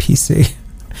 but not a PC.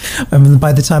 I mean,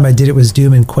 by the time I did, it was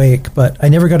Doom and Quake, but I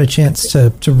never got a chance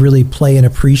to really play and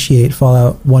appreciate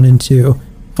Fallout 1 and 2.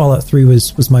 Fallout 3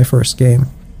 was my first game.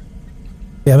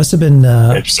 Yeah, it must have been...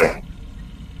 Interesting.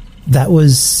 That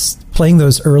was playing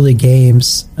those early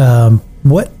games.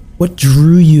 What what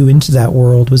drew you into that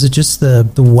world? Was it just the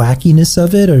wackiness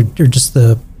of it, or just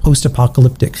the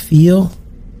post-apocalyptic feel?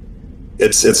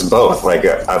 It's both. Like,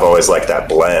 I've always liked that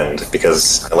blend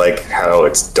because I like how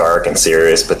it's dark and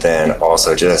serious, but then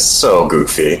also just so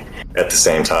goofy at the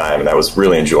same time. And that was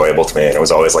really enjoyable to me. And it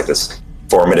was always like this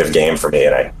formative game for me.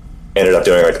 And I ended up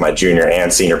doing like my junior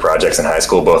and senior projects in high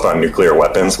school, both on nuclear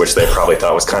weapons, which they probably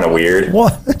thought was kind of weird.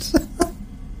 What?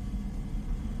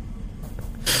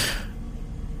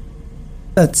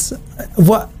 That's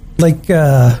what, like,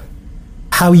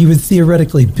 how you would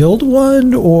theoretically build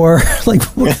one, or like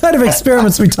what kind of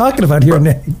experiments are we talking about here,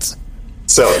 Nate?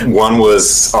 So one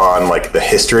was on like the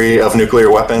history of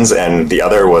nuclear weapons, and the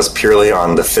other was purely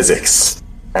on the physics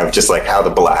of just like how the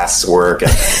blasts work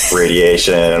and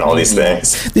radiation and all these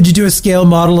things. Did you do a scale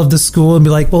model of the school and be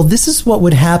like, well, this is what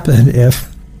would happen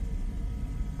if?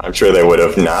 I'm sure they would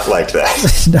have not liked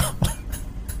that. No.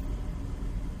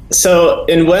 So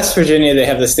in West Virginia, they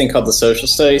have this thing called the Social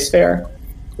Studies Fair,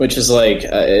 which is like,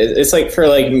 it's like for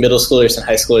like middle schoolers and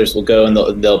high schoolers will go and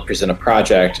they'll present a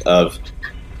project of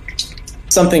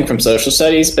something from social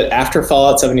studies. But after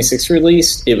Fallout 76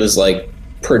 released, it was like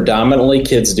predominantly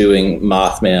kids doing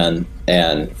Mothman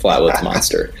and Flatwoods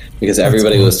Monster because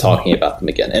everybody was talking about them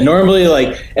again. And normally,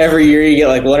 like, every year you get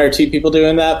like one or two people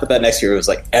doing that, but that next year it was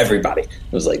like everybody.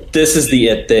 It was like, this is the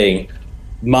it thing,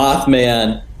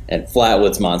 Mothman and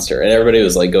Flatwoods Monster, and everybody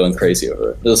was like going crazy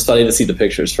over it. It was funny to see the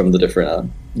pictures from the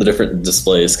different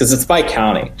displays because it's by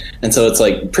county, and so it's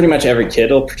like pretty much every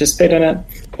kid will participate in it.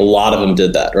 A lot of them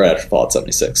did that right after Fallout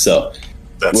 76. So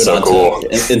that's so cool.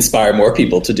 To inspire more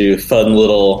people to do fun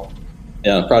little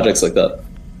projects like that.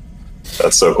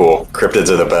 That's so cool. Cryptids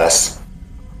are the best.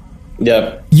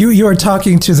 Yeah. You are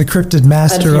talking to the cryptid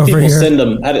master over here.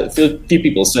 Had a few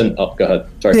people send. Oh, go ahead.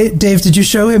 Sorry, Dave. Did you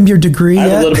show him your degree yet? I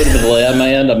have a little bit of a delay on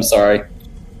my end. I'm sorry.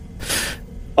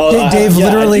 Oh, Dave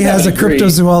literally has a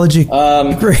cryptozoology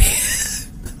degree.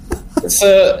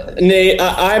 So, Nate,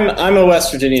 I'm a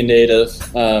West Virginia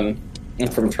native. I'm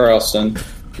from Charleston.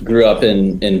 Grew up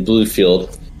in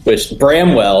Bluefield, which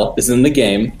Bramwell is in the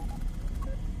game.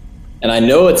 And I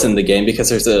know it's in the game because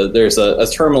there's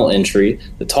a terminal entry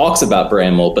that talks about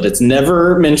Bramwell, but it's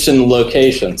never mentioned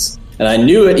locations. And I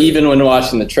knew it even when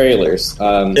watching the trailers.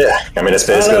 Yeah, I mean, it's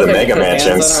basically the Mega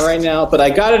Mansions right now. But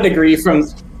I got a degree from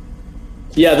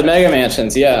the Mega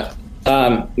Mansions. Yeah,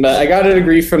 but I got a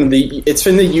degree from it's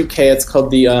from the UK. It's called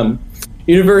the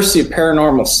University of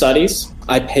Paranormal Studies.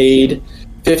 I paid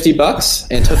 $50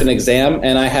 and took an exam,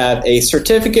 and I have a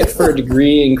certificate for a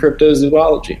degree in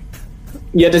cryptozoology.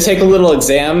 You had to take a little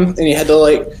exam, and you had to,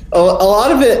 like, a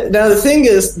lot of it. Now, the thing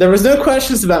is, there was no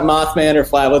questions about Mothman or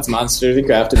Flatwoods Monster, the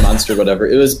Grafted Monster, whatever.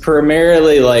 It was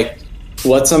primarily like,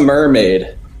 what's a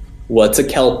mermaid? What's a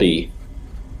Kelpie?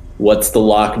 What's the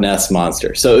Loch Ness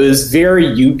Monster? So it was very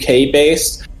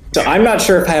UK-based. So I'm not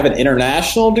sure if I have an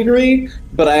international degree,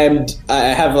 but I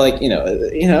have, like,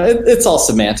 it's all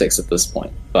semantics at this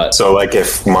point. But so, like,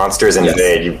 if monsters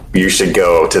invade, you should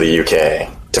go to the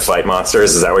UK to fight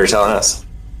monsters. Is that what you're telling us?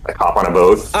 Like, hop on a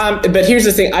boat? But here's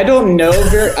the thing. I don't know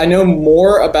I know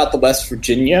more about the West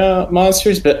Virginia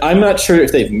monsters, but I'm not sure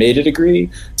if they've made a degree.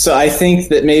 So I think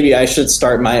that maybe I should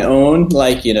start my own,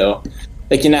 like,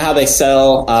 how they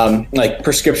sell like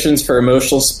prescriptions for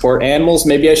emotional support animals.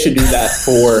 Maybe I should do that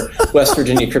for West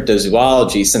Virginia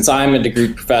cryptozoology, since I'm a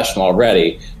degree professional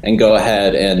already, and go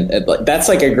ahead and that's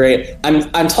like a great.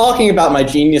 I'm talking about my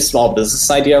genius small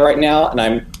business idea right now, and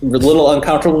I'm a little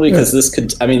uncomfortable because this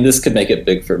could make it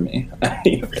big for me. Let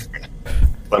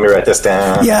me write this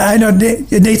down. Yeah, I know.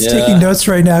 Nate's taking notes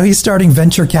right now. He's starting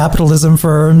venture capitalism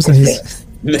firms, and he's.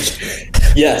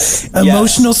 Yes.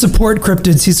 Emotional support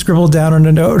cryptids, he scribbled down on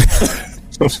a note.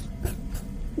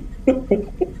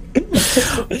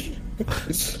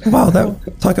 Wow,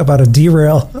 talk about a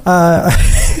derail. That's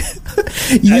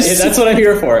what I'm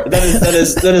here for.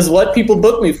 That is what people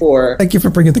book me for. Thank you for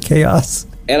bringing the chaos.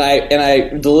 And I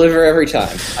deliver every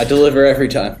time.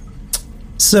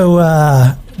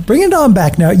 So bring it on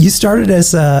back now. You started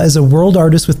as a world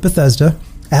artist with Bethesda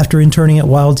after interning at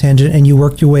Wild Tangent, and you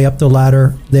worked your way up the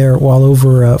ladder there while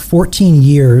over 14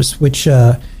 years, which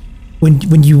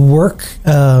when you work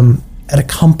at a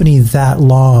company that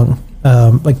long,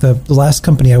 like the last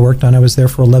company I worked on, I was there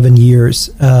for 11 years,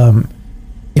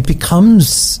 it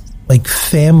becomes like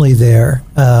family there.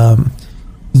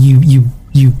 You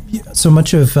so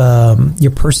much of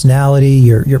your personality,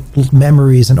 your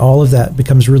memories, and all of that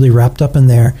becomes really wrapped up in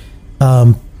there.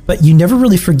 But you never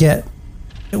really forget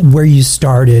where you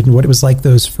started and what it was like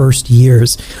those first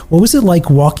years. What was it like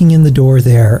walking in the door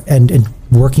there and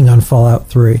working on Fallout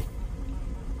 3? It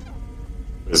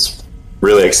was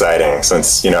really exciting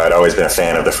since, I'd always been a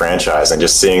fan of the franchise, and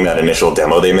just seeing that initial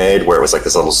demo they made where it was like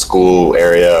this little school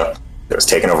area that was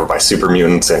taken over by super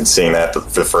mutants, and seeing that for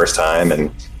the first time,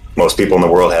 and most people in the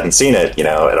world hadn't seen it,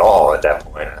 at all at that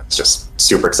point. It's just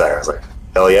super exciting. I was like,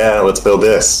 hell yeah, let's build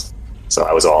this. So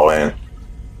I was all in.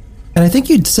 And I think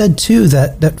you'd said, too,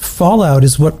 that Fallout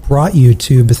is what brought you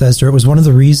to Bethesda. It was one of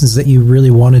the reasons that you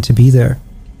really wanted to be there.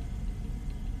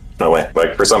 No way.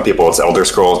 Like, for some people, it's Elder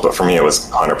Scrolls, but for me, it was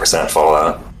 100%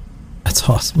 Fallout. That's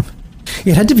awesome.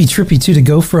 It had to be trippy, too, to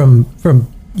go from the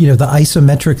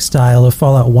isometric style of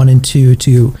Fallout 1 and 2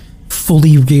 to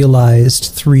fully realized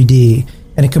 3D,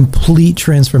 and a complete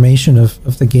transformation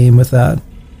of the game with that.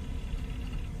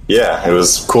 Yeah, it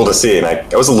was cool to see, and I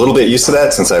was a little bit used to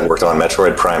that since I'd worked on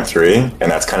Metroid Prime 3, and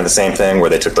that's kind of the same thing where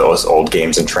they took those old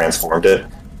games and transformed it.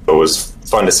 But it was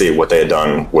fun to see what they had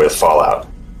done with Fallout,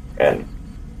 and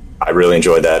I really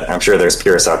enjoyed that. I'm sure there's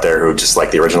purists out there who just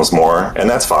like the originals more, and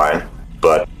that's fine,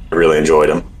 but I really enjoyed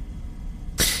them.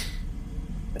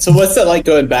 So what's that like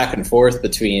going back and forth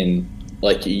between,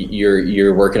 like,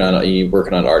 you're working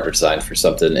on art design for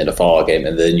something in a Fallout game,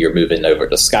 and then you're moving over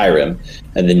to Skyrim,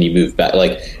 and then you move back?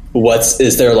 Like,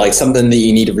 is there like something that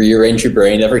you need to rearrange your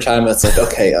brain every time? It's like,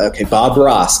 okay, Bob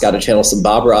Ross, got to channel some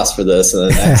Bob Ross for this, and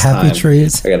the next Happy time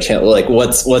trees. I got to channel. Like,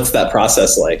 what's that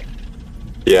process like?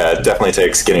 Yeah, it definitely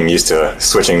takes getting used to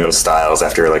switching those styles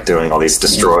after like doing all these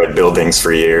destroyed buildings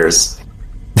for years.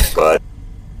 But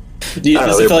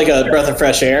does it feel like a breath of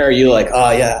fresh air? Or are you like,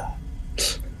 oh yeah?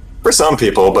 For some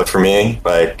people, but for me,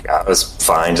 like, I was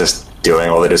fine just doing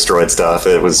all the destroyed stuff.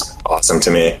 It was awesome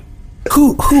to me.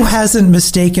 Who hasn't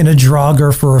mistaken a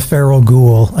Draugr for a feral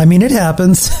ghoul? I mean, it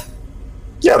happens.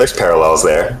 Yeah, there's parallels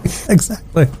there.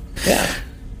 Exactly. Yeah.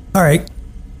 All right.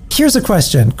 Here's a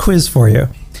quiz for you.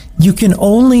 You can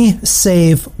only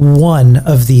save one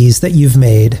of these that you've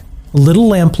made: Little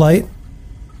Lamplight,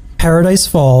 Paradise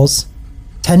Falls,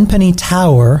 Tenpenny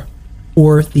Tower,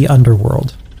 or The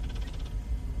Underworld.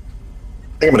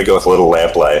 I think I'm going to go with Little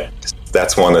Lamplight.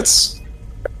 That's one that's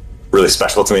really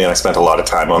special to me, and I spent a lot of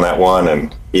time on that one,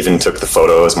 and even took the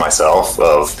photos myself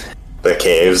of the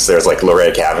caves. There's like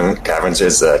Luray Caverns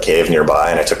is a cave nearby,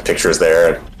 and I took pictures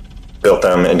there and built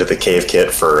them into the cave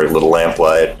kit for Little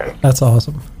Lamplight. That's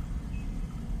awesome.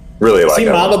 Really like it. So you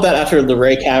that modeled one. that after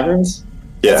Luray Caverns?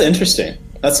 Yeah. That's interesting.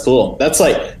 That's cool. That's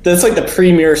like the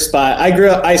premier spot.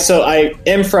 I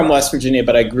am from West Virginia,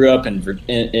 but I grew up in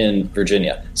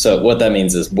Virginia. So what that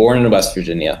means is born in West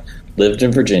Virginia, lived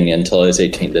in Virginia until I was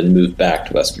 18, then moved back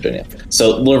to West Virginia.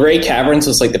 So Luray Caverns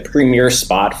was like the premier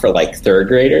spot for like third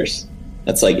graders.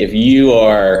 That's like, if you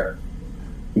are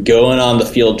going on the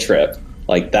field trip,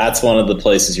 like that's one of the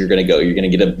places you're going to go. You're going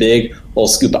to get a big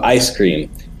old scoop of ice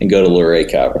cream and go to Luray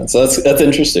Caverns. So that's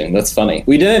interesting. That's funny.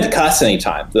 We didn't cuss any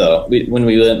time, though. When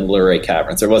we went in Luray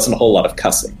Caverns, there wasn't a whole lot of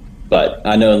cussing. But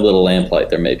I know in Little Lamplight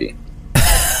there may be.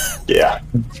 Yeah,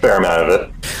 fair amount of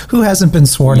it. Who hasn't been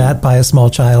sworn at by a small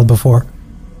child before?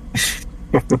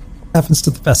 Happens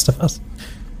to the best of us.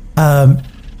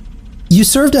 You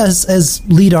served as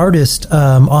lead artist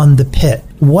on The Pit.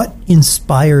 What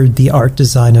inspired the art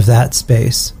design of that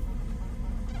space?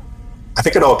 I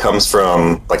think it all comes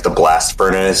from like the blast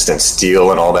furnace and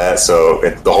steel and all that. So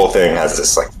the whole thing has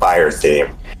this like fire theme,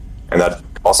 and that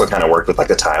also kind of worked with like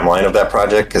the timeline of that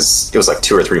project because it was like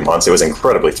 2 or 3 months. It was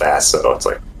incredibly fast. So it's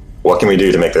like, what can we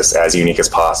do to make this as unique as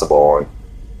possible? And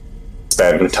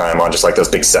spend time on just like those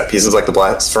big set pieces like the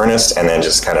blast furnace, and then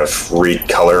just kind of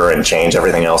recolor and change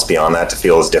everything else beyond that to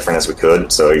feel as different as we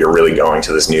could. So you're really going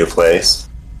to this new place.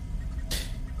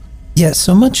 Yeah,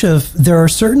 so much of there are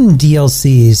certain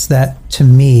DLCs that to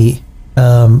me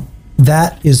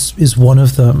that is one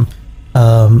of them,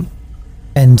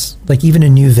 and like even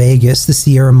in New Vegas, the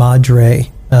Sierra Madre,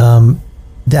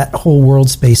 that whole world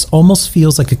space almost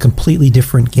feels like a completely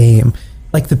different game.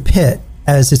 Like The Pit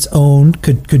as its own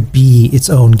could be its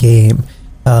own game.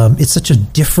 It's such a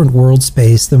different world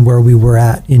space than where we were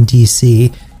at in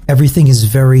DC. Everything is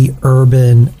very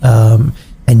urban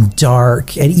and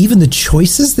dark, and even the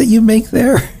choices that you make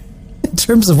there in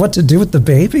terms of what to do with the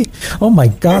baby. Oh my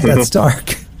God, that's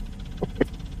dark.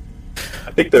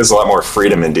 I think there's a lot more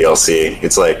freedom in DLC.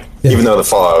 It's like, even though the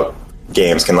Fallout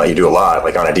games can let you do a lot,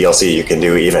 like on a DLC you can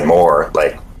do even more,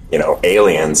 like, you know,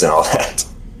 aliens and all that.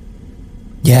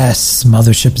 Yes,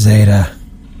 Mothership Zeta.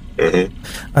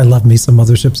 Mm-hmm. I love me some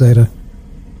Mothership Zeta.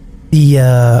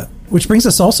 Which brings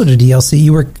us also to DLC.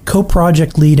 You were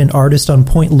co-project lead and artist on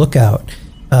Point Lookout,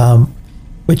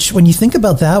 which when you think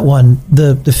about that one,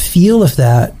 the feel of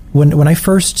that, when I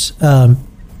first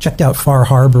checked out Far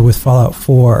Harbor with Fallout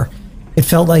 4, it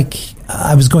felt like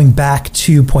I was going back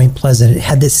to Point Pleasant. It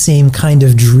had this same kind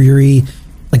of dreary,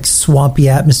 like swampy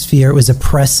atmosphere. It was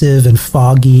oppressive and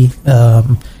foggy.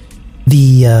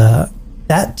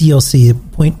 That DLC,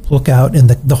 Point Lookout, and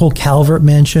the whole Calvert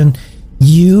Mansion,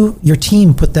 your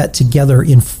team put that together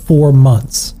in 4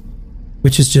 months,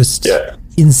 which is just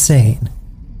insane.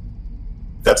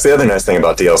 That's the other nice thing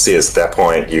about DLC is at that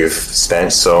point you've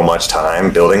spent so much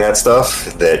time building that stuff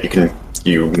that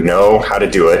you know how to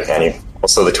do it, and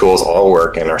also the tools all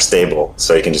work and are stable,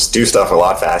 so you can just do stuff a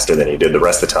lot faster than you did the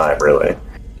rest of the time, really.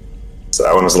 So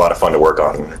that one was a lot of fun to work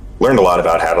on. Learned a lot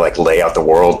about how to like lay out the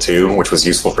world too, which was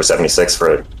useful for 76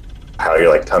 for how you're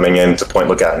like coming into Point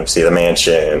Lookout and you see the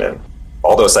mansion, and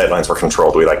all those sightlines were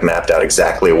controlled. We like mapped out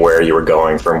exactly where you were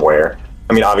going from where.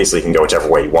 I mean, obviously you can go whichever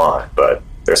way you want, but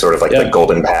they're sort of like the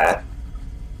golden path.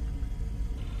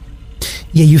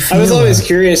 Yeah, you feel. I was always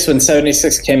curious when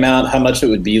 76 came out how much it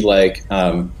would be like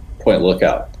Point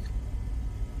Lookout.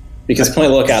 Because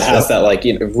Point Lookout has that, like,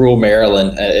 rural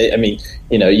Maryland. I mean,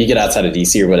 you get outside of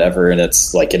DC or whatever, and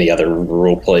it's like any other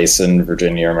rural place in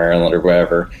Virginia or Maryland or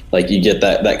wherever. Like, you get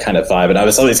that kind of vibe. And I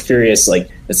was always curious, like,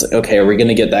 it's like, okay, are we going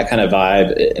to get that kind of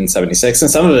vibe in 76?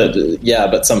 And some of it, yeah,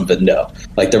 but some of it, no.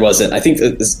 Like, there wasn't. I think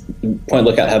this Point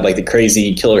Lookout had, like, the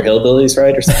crazy killer hillbillies,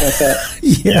 right, or something like that.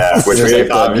 Yeah, which was like,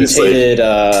 obviously mutated,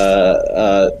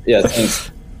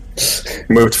 things.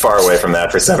 Moved far away from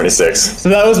that for 76. So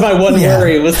that was my one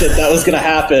worry, was that was going to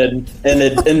happen, and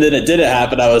then it didn't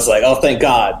happen. I was like, oh, thank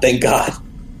God.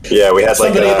 Yeah, we had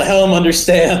somebody at the helm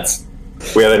understands.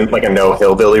 We had like a no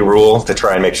hillbilly rule to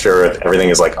try and make sure everything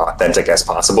is like authentic as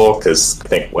possible, because I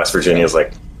think West Virginia is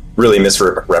like really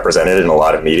misrepresented in a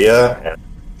lot of media, and I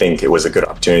think it was a good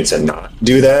opportunity to not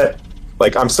do that.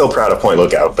 Like, I'm still proud of Point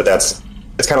Lookout, but it's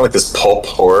kind of like this pulp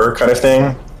horror kind of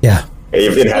thing. Yeah.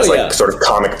 It has sort of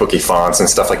comic booky fonts and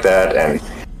stuff like that, and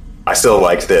I still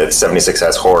like that 76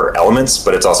 has horror elements,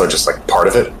 but it's also just like part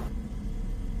of it.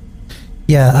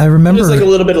 Yeah, I remember. There's like a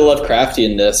little bit of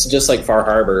Lovecraftianness, just like Far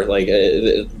Harbor. Like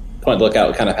Point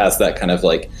Lookout kind of has that kind of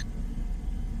like,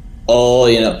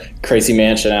 crazy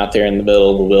mansion out there in the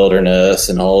middle of the wilderness,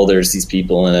 and there's these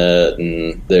people in it,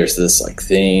 and there's this like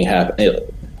thing happening.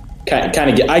 I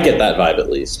get that vibe at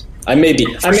least. I may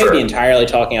be entirely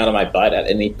talking out of my butt at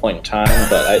any point in time,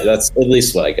 but that's at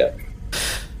least what I get.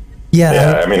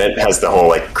 Yeah, I mean, it has the whole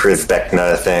like Kriv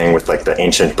Bekna thing with like the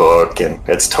ancient book, and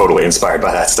it's totally inspired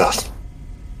by that stuff.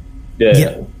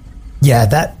 Yeah,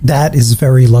 that is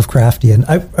very Lovecraftian.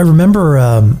 I remember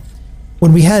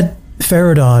when we had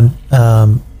Farrad on,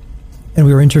 and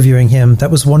we were interviewing him. That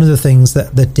was one of the things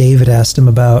that David asked him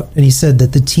about, and he said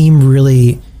that the team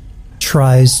really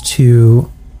tries to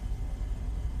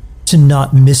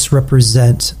not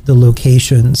misrepresent the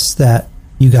locations that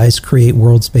you guys create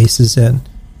world spaces in.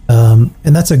 And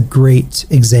that's a great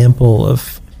example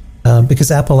of, because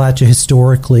Appalachia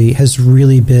historically has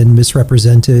really been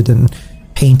misrepresented and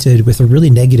painted with a really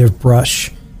negative brush,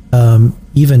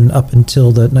 even up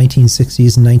until the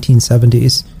 1960s and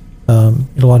 1970s.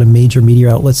 In a lot of major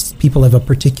media outlets, people have a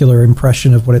particular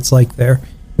impression of what it's like there,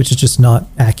 which is just not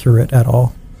accurate at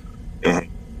all. Mm-hmm.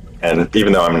 And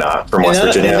even though I'm not from West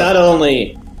Virginia... not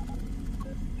only...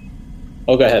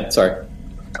 Oh, go ahead. Sorry.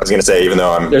 I was going to say, even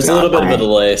though I'm There's a little bit of a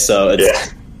delay, so it's... Yeah.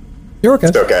 You're okay.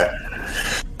 It's okay.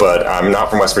 But I'm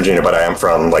not from West Virginia, but I am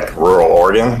from, like, rural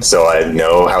Oregon, so I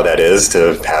know how that is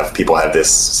to have people have this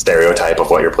stereotype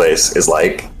of what your place is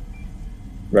like.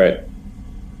 Right.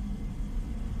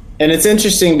 And it's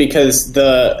interesting because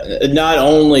not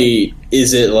only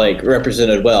is it, like,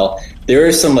 represented well, there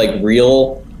are some, like,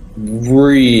 real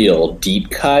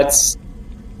deep cuts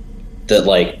that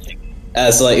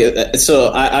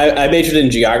so I majored in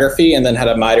geography and then had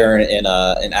a minor in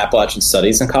Appalachian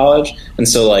studies in college, and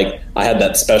so like I had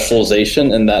that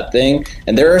specialization in that thing,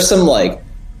 and there are some like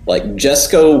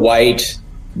Jesco White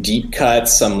deep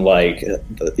cuts, some like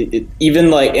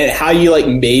even like how you like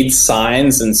made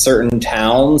signs in certain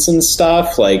towns and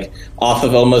stuff, like off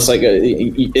of almost like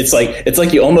it's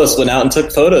like you almost went out and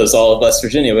took photos all of West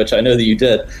Virginia, which I know that you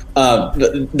did.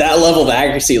 That level of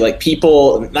accuracy, like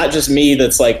people, not just me,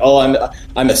 that's like, oh,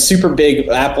 I'm a super big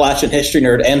Appalachian history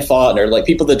nerd and Fallout nerd. Like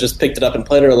people that just picked it up and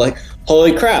played it are like,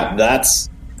 holy crap, that's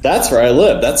where I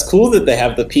live. That's cool that they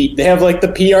have they have like the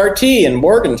PRT in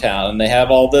Morgantown, and they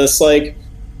have all this like,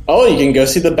 oh, you can go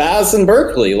see the baths in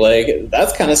Berkeley. Like,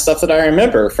 that's kind of stuff that I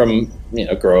remember from,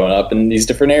 growing up in these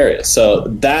different areas. So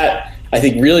that, I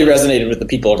think, really resonated with the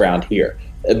people around here,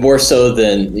 more so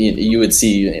than you would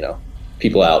see,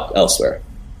 people out elsewhere.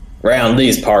 Around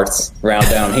these parts, around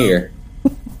down here.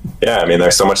 Yeah, I mean,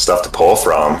 there's so much stuff to pull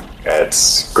from.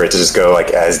 It's great to just go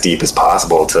like as deep as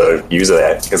possible to use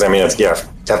that, because I mean, you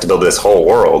have to build this whole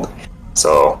world,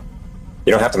 so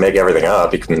you don't have to make everything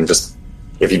up. You can just,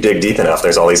 if you dig deep enough,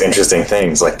 there's all these interesting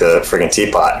things, like the friggin'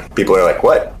 teapot. People are like,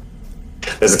 what?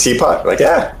 There's a teapot? Like,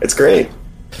 yeah, it's great.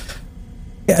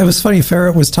 Yeah, it was funny.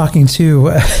 Ferret was talking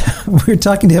to, we were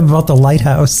talking to him about the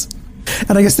lighthouse.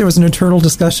 And I guess there was an internal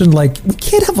discussion like, we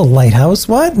can't have a lighthouse.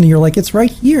 What? And you're like, it's right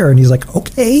here. And he's like,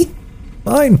 okay,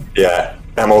 fine. Yeah.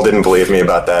 Emil didn't believe me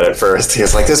about that at first. He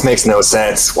was like, this makes no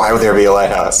sense. Why would there be a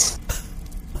lighthouse?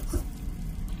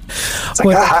 It's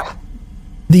like,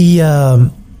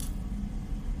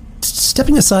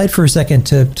 stepping aside for a second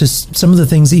to some of the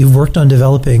things that you've worked on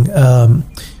developing,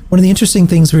 one of the interesting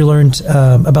things we learned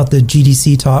about the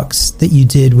GDC talks that you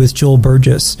did with Joel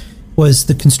Burgess was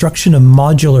the construction of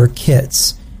modular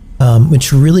kits,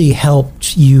 which really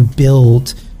helped you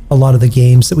build a lot of the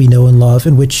games that we know and love,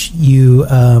 in which you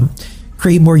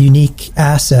create more unique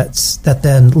assets that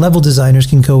then level designers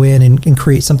can go in and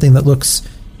create something that looks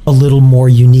a little more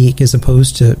unique as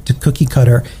opposed to cookie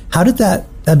cutter. How did that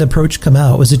approach come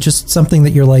out? Was it just something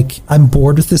that you're like, I'm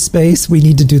bored with this space, we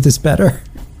need to do this better?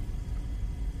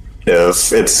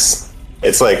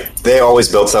 It's like they always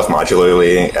build stuff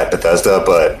modularly at Bethesda,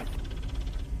 but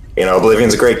you know,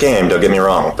 Oblivion's a great game, don't get me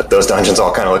wrong, but those dungeons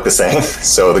all kind of look the same.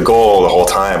 So the goal the whole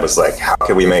time was like, how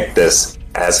can we make this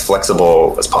as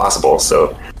flexible as possible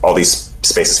so all these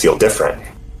spaces feel different?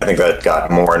 I think that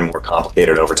got more and more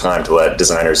complicated over time to let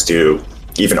designers do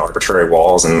even arbitrary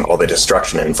walls and all the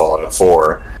destruction in Fallout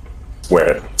 4,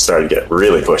 where it started to get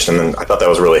really pushed, and then I thought that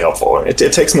was really helpful. It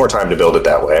takes more time to build it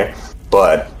that way,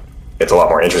 but it's a lot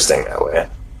more interesting that way.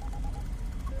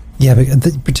 Yeah,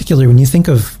 but particularly when you think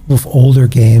of older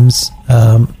games,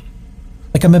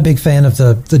 like I'm a big fan of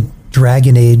the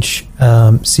Dragon Age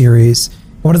series.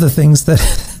 One of the things that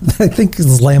I think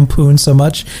is lampooned so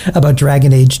much about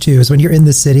Dragon Age 2 is when you're in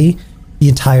the city, the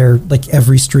entire, like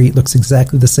every street looks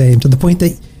exactly the same, to the point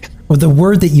that, or the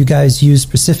word that you guys used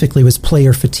specifically was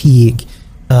player fatigue.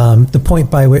 The point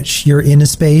by which you're in a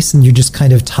space and you're just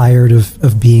kind of tired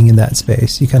of being in that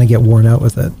space. You kind of get worn out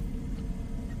with it.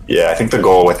 Yeah, I think the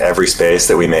goal with every space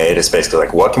that we made is basically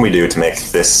like, what can we do to make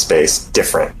this space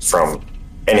different from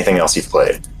anything else you've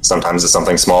played? Sometimes it's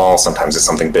something small, sometimes it's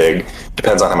something big.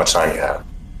 Depends on how much time you have.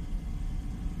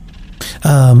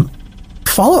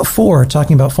 Fallout 4,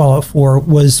 talking about Fallout 4,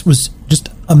 was just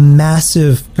a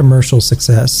massive commercial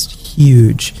success.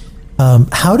 Huge.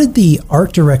 How did the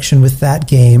art direction with that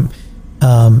game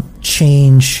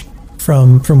change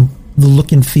from the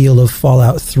look and feel of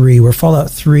Fallout 3, where Fallout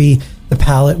 3, the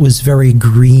palette was very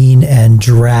green and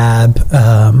drab,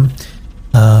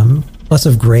 lots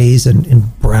of grays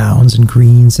and browns and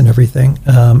greens and everything,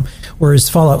 whereas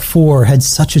Fallout 4 had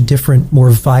such a different,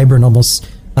 more vibrant, almost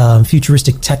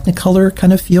futuristic Technicolor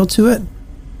kind of feel to it?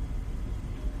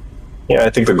 Yeah,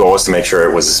 I think the goal was to make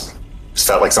sure it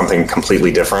felt like something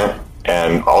completely different.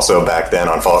 And also back then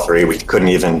on Fallout 3, we couldn't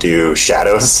even do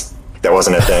shadows. That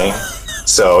wasn't a thing.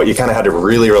 So you kind of had to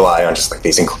really rely on just like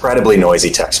these incredibly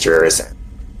noisy textures,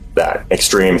 that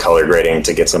extreme color grading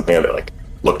to get something that like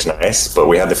looked nice. But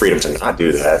we had the freedom to not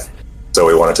do that. So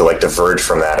we wanted to like diverge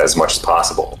from that as much as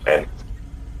possible. And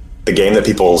the game that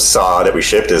people saw that we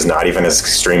shipped is not even as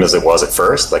extreme as it was at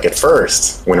first. Like at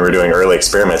first, when we were doing early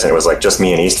experiments and it was like just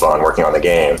me and Eastvaughn working on the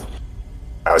game,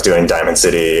 I was doing Diamond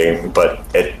City, but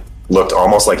it looked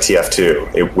almost like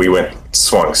TF2. We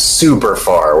swung super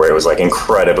far where it was like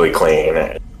incredibly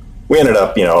clean. We ended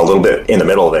up, a little bit in the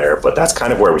middle there, but that's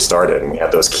kind of where we started. And we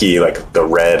had those key, like the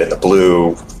red and the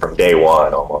blue from day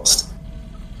one almost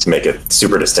to make it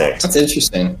super distinct. That's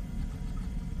interesting.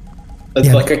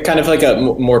 It's like a kind of like a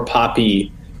more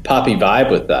poppy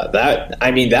vibe with that.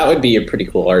 That would be a pretty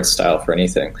cool art style for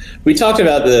anything. We talked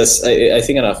about this, I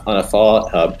think, on a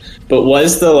Fallout Hub. But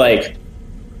was the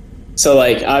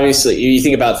obviously you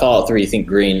think about Fallout 3, you think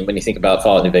green. When you think about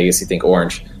Fallout New Vegas, you think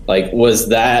orange. Like, was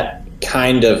that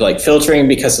kind of like filtering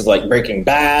because of like Breaking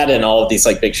Bad and all of these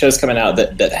like big shows coming out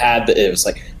that had it was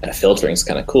like filtering's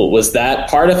kind of cool? Was that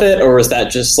part of it, or was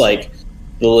that just like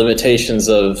the limitations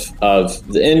of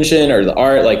the engine or the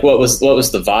art? Like, what was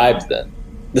the vibe then?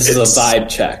 This is a vibe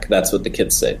check. That's what the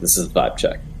kids say. This is a vibe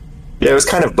check. Yeah, it was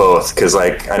kind of both, because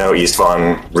like I know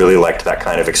Eastvaughn really liked that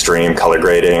kind of extreme color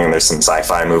grading. There's some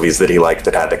sci-fi movies that he liked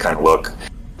that had that kind of look,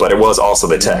 but it was also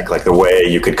the tech. Like the way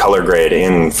you could color grade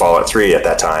in Fallout 3 at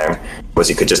that time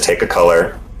was you could just take a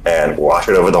color and wash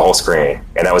it over the whole screen,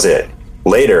 and that was it.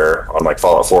 Later, on like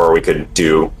Fallout 4, we could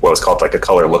do what was called like a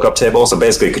color lookup table. So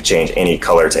basically you could change any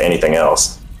color to anything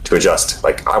else to adjust.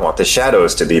 Like, I want the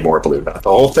shadows to be more blue, not the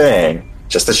whole thing,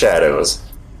 just the shadows.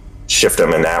 shift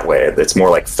them in that way. It's more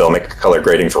like filmic color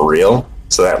grading for real.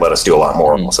 So that let us do a lot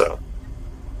more also.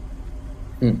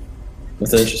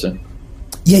 That's interesting.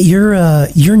 Yeah,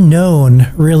 you're known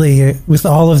really with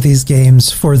all of these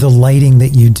games for the lighting that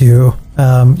you do.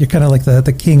 You're kind of like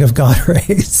the king of God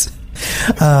rays.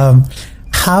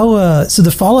 So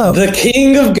the Fallout, the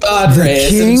king of God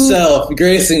rays himself,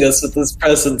 gracing us with his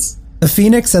presence, the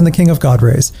Phoenix and the king of God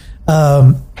rays.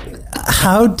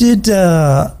 How did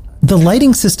the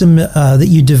lighting system that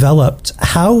you developed?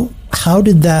 How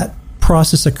did that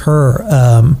process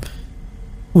occur?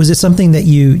 Was it something that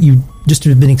you just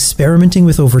have been experimenting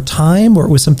with over time, or it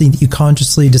was something that you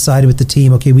consciously decided with the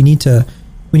team? Okay, we need to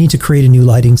create a new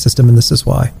lighting system, and this is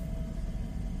why.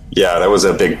 Yeah, that was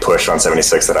a big push on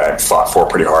 76 that I fought for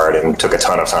pretty hard and took a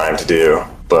ton of time to do,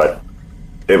 but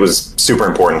it was super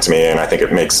important to me, and I think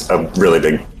it makes a really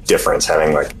big difference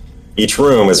having like each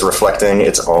room is reflecting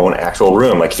its own actual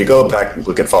room. Like if you go back and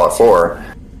look at Fallout 4,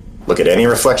 look at any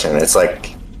reflection, it's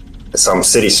like some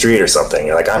city street or something.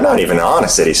 You're like, I'm not even on a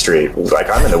city street. Like,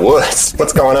 I'm in the woods.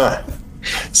 What's going on?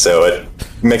 So it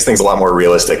makes things a lot more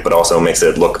realistic, but also makes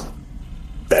it look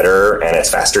better, and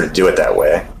it's faster to do it that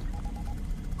way.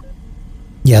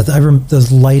 Yeah, the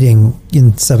lighting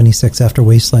in 76 after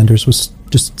Wastelanders was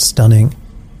just stunning.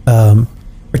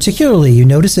 Particularly, you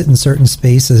notice it in certain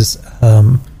spaces.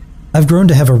 I've grown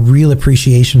to have a real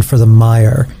appreciation for the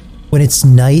mire. When it's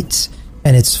night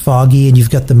and it's foggy and you've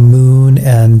got the moon,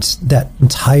 and that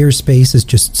entire space is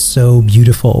just so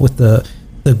beautiful with the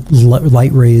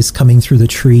light rays coming through the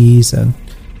trees, and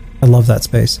I love that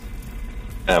space.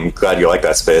 I'm glad you like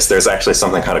that space. There's actually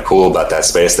something kind of cool about that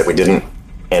space that we didn't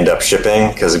end up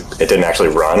shipping because it didn't actually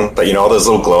run, but you know all those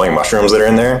little glowing mushrooms that are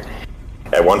in there?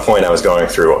 At one point I was going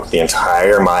through the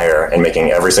entire mire and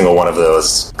making every single one of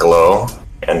those glow,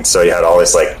 and so you had all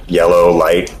this like yellow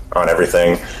light on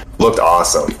everything. Looked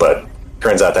awesome, but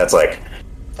turns out that's like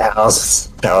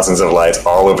thousands of lights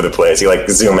all over the place. You like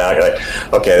zoom out, you're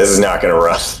like, okay, this is not going to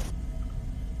run.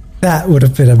 That would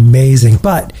have been amazing.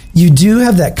 But you do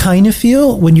have that kind of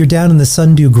feel when you're down in the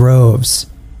Sundew Groves.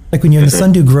 Like when you're in the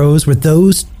Sundew Groves, where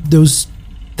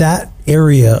that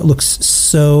area looks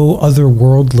so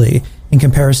otherworldly in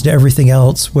comparison to everything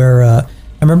else. Where I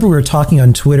remember we were talking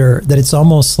on Twitter that it's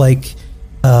almost like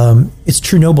it's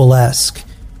Chernobyl-esque,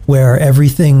 where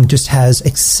everything just has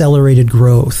accelerated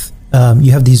growth.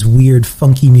 You have these weird,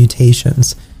 funky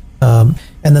mutations. And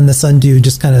then the Sundew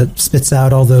just kind of spits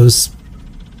out all those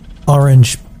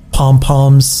orange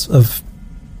pom-poms of,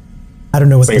 I don't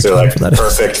know what things the are term like for that is.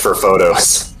 Perfect for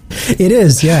photos. It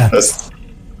is, yeah.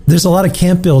 There's a lot of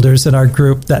camp builders in our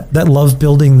group that love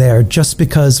building there just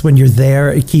because when you're there,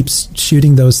 it keeps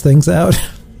shooting those things out.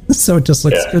 So it just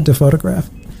looks good to photograph.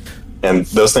 And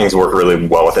those things work really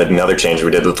well with it. Another change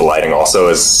we did with the lighting also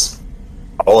is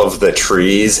all of the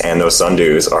trees and those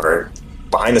sundews are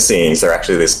behind the scenes. They're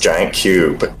actually this giant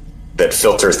cube that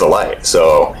filters the light.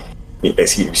 So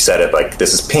as you said it, like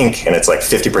this is pink and it's like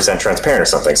 50% transparent or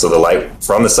something. So the light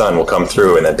from the sun will come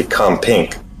through and then become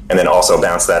pink and then also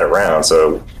bounce that around.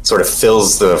 So it sort of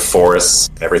fills the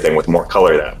forest, everything with more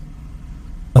color now.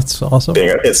 That's awesome.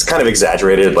 It's kind of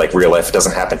exaggerated, like real life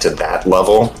doesn't happen to that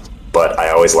level, but I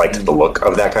always liked the look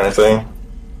of that kind of thing.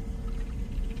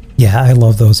 Yeah, I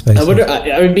love those spaces.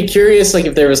 I would be curious, like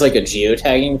if there was like a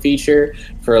geotagging feature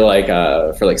for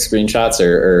screenshots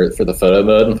or for the photo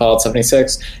mode in Fallout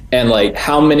 76, and like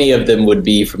how many of them would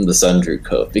be from the Sundew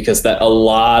Cove, because that a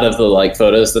lot of the like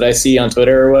photos that I see on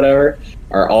Twitter or whatever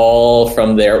are all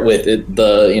from there with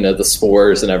the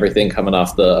spores and everything coming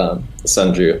off the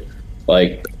Sundew.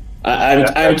 Like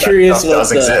I'm curious what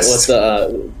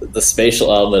the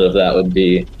spatial element of that would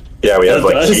be. Yeah, we have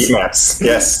like heat maps.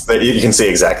 Yes, you can see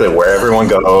exactly where everyone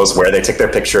goes, where they took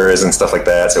their pictures and stuff like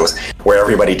that. So it was where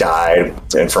everybody died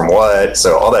and from what.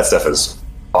 So all that stuff is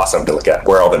awesome to look at.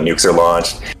 Where all the nukes are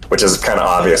launched, which is kind of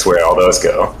obvious where all those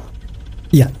go.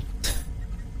 Yeah.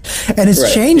 And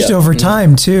it's changed over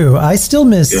time too. I still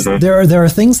miss there are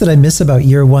things that I miss about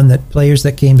year one that players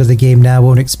that came to the game now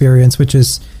won't experience, which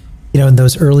is, in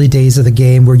those early days of the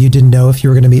game where you didn't know if you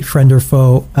were going to meet friend or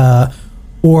foe,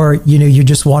 or you're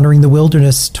just wandering the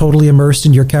wilderness, totally immersed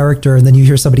in your character, and then you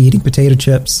hear somebody eating potato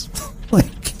chips. Yeah,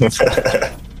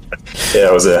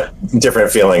 it was a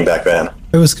different feeling back then.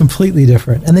 It was completely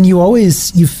different. And then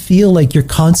you feel like you're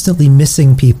constantly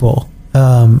missing people,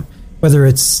 whether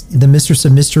it's the Mistress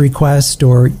of Mystery quest,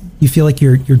 or you feel like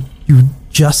you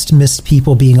just missed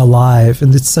people being alive,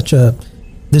 and there's such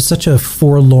a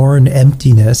forlorn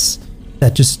emptiness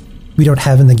that just we don't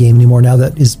have in the game anymore now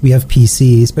that we have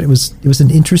PCs. But it was an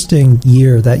interesting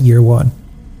year, that year one.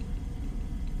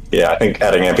 Yeah, I think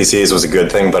adding NPCs was a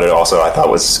good thing, but it also, I thought,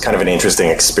 was kind of an interesting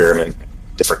experiment,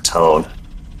 different tone.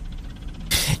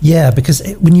 Yeah, because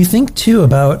when you think too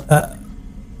about,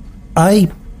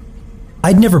 I'd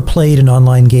never played an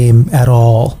online game at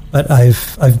all, but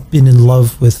I've been in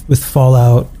love with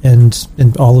Fallout and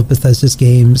all of Bethesda's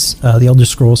games, the Elder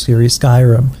Scrolls series,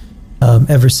 Skyrim,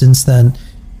 ever since then.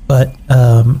 But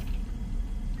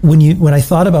when I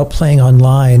thought about playing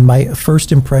online, my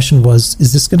first impression was,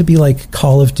 is this going to be like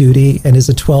Call of Duty, and is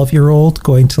a 12-year-old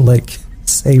going to like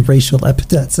say racial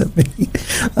epithets at me?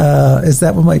 Is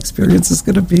that what my experience is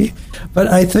going to be? But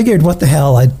I figured, what the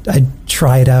hell, I'd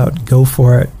try it out, go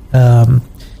for it.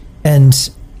 And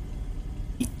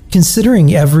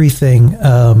considering everything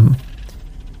of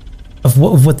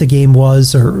what the game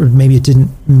was, or maybe it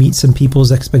didn't meet some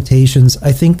people's expectations,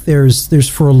 I think there's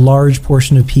for a large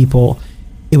portion of people,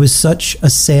 it was such a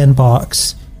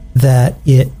sandbox that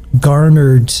it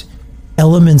garnered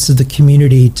elements of the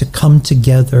community to come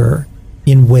together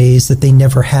in ways that they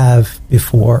never have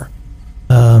before.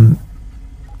 In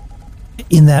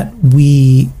that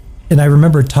and I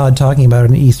remember Todd talking about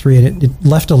it in E3, and it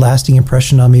left a lasting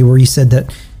impression on me, where he said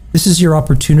that this is your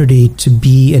opportunity to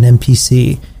be an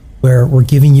NPC, where we're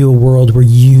giving you a world where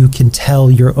you can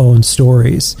tell your own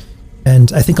stories.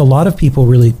 And I think a lot of people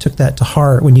really took that to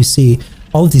heart when you see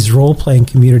all of these role-playing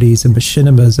communities and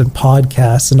machinimas and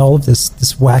podcasts and all of this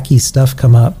wacky stuff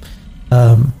come up.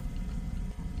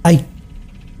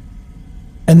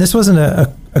 And this wasn't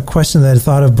a question that I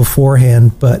thought of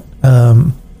beforehand, but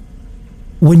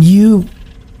when you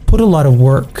put a lot of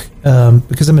work,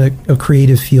 because I'm in a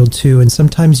creative field too, and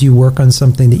sometimes you work on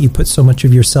something that you put so much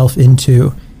of yourself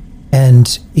into,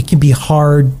 and it can be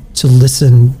hard to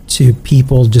listen to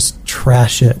people just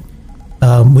trash it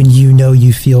when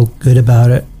you feel good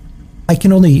about it. I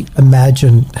can only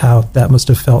imagine how that must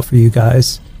have felt for you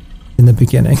guys in the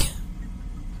beginning.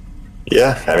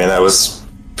 Yeah, I mean, that was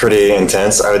pretty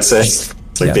intense, I would say.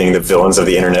 It's like being the villains of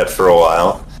the internet for a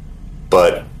while.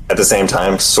 But at the same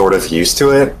time, sort of used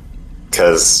to it,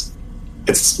 because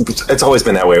it's always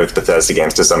been that way with Bethesda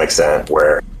games to some extent,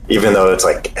 where even though it's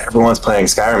like everyone's playing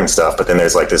Skyrim and stuff, but then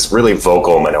there's like this really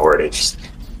vocal minority just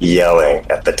yelling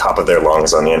at the top of their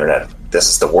lungs on the internet, this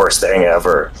is the worst thing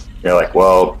ever. And you're like,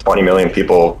 well, 20 million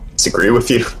people disagree with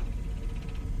you.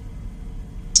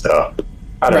 So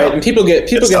I don't know. And people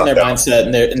get in their mindset,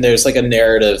 and there's like a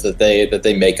narrative that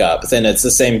they make up. Then it's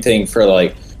the same thing for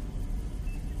like,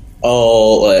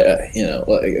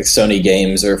 like Sony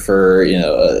games, or for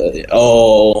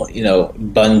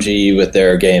Bungie with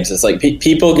their games. It's like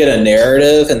people get a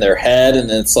narrative in their head, and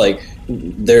it's like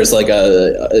there's like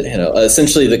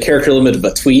essentially the character limit of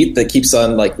a tweet that keeps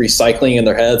on like recycling in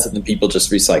their heads, and then people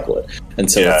just recycle it.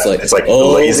 And so it's like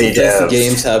lazy the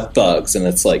games have bugs, and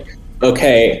it's like,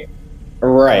 okay,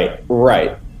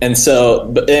 right. And so,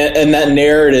 and that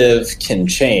narrative can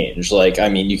change. Like, I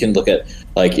mean, you can look at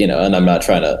like, and I'm not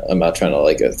trying to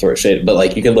like throw shade, but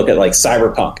like you can look at like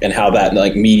Cyberpunk and how that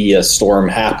like media storm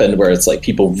happened, where it's like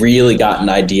people really got an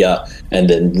idea and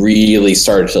then really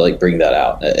started to like bring that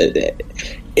out.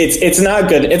 It's not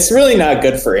good. It's really not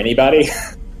good for anybody.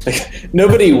 Like,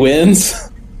 nobody wins.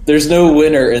 There's no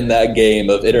winner in that game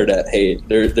of internet hate.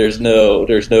 There's no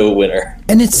winner.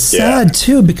 And it's sad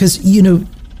too, because you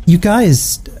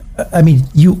guys, I mean,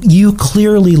 you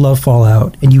clearly love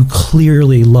Fallout, and you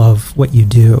clearly love what you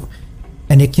do.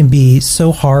 And it can be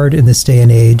so hard in this day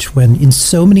and age, when in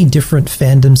so many different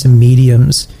fandoms and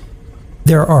mediums,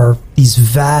 there are these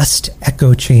vast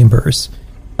echo chambers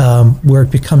where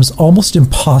it becomes almost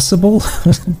impossible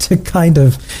to kind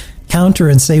of counter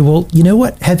and say, well, you know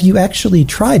what? Have you actually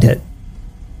tried it?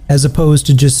 As opposed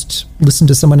to just listen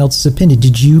to someone else's opinion.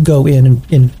 Did you go in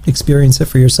and experience it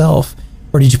for yourself?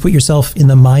 Or did you put yourself in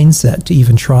the mindset to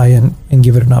even try and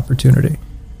give it an opportunity?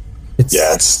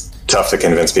 It's tough to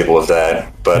convince people of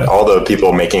that. But all the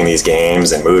people making these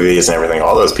games and movies and everything,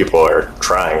 all those people are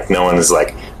trying. No one is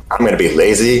like, I'm going to be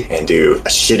lazy and do a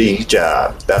shitty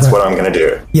job. That's what I'm going to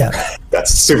do. Yeah.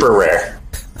 That's super rare.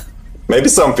 Maybe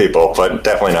some people, but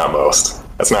definitely not most.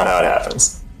 That's not how it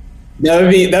happens. That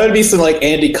would be some like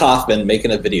Andy Kaufman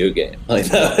making a video game. Like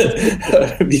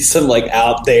that would be some like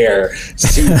out there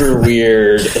super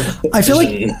weird. I feel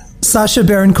like Sacha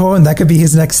Baron Cohen, that could be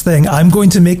his next thing. I'm going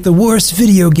to make the worst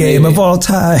video game of all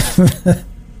time.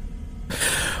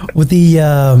 With the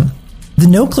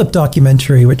NoClip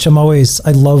documentary, which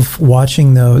I love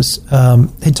watching those.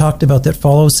 They talked about that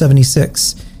Fallout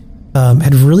 76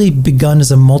 had really begun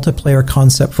as a multiplayer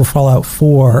concept for Fallout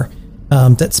 4.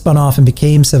 That spun off and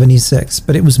became 76,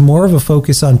 but it was more of a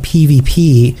focus on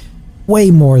PvP,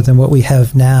 way more than what we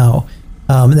have now.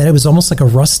 and that it was almost like a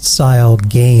Rust-style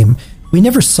game. We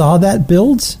never saw that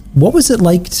build. What was it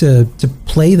like to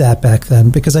play that back then?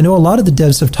 Because I know a lot of the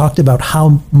devs have talked about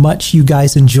how much you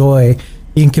guys enjoy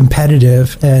being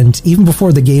competitive, and even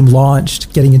before the game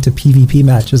launched, getting into PvP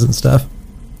matches and stuff.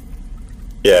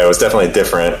 Yeah, it was definitely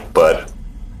different, but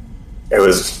it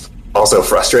was also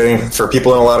frustrating for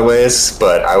people in a lot of ways.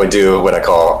 But I would do what I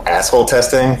call asshole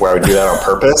testing, where I would do that on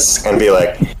purpose and be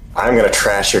like, I'm going to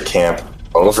trash your camp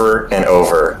over and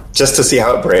over just to see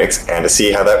how it breaks and to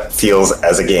see how that feels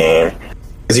as a game.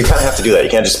 Because you kind of have to do that. You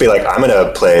can't just be like, I'm going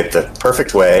to play it the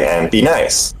perfect way and be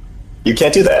nice. You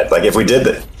can't do that. Like, if we did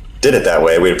it that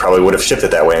way, we probably would have shipped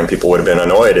it that way and people would have been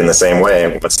annoyed in the same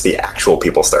way once the actual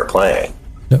people start playing.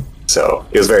 Yep. So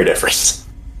it was very different.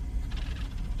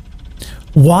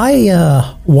 Why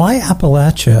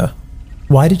Appalachia?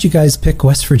 Why did you guys pick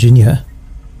West Virginia?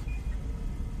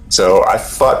 So I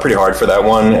fought pretty hard for that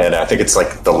one, and I think it's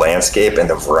like the landscape and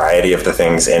the variety of the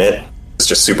things in it. It's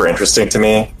just super interesting to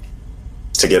me.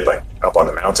 To get like up on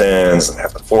the mountains and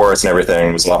have the forest and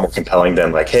everything was a lot more compelling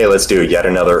than like, hey, let's do yet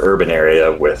another urban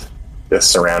area with the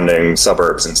surrounding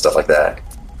suburbs and stuff like that.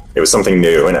 It was something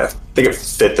new, and I think it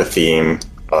fit the theme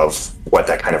of what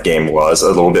that kind of game was a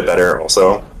little bit better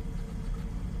also.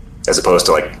 As opposed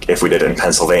to like if we did it in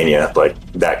Pennsylvania, like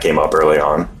that came up early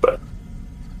on, but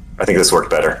I think this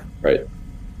worked better. Right.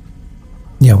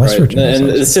 Yeah, West Virginia. And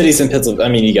the cities in Pittsburgh, I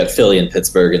mean, you got Philly and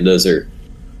Pittsburgh, and those are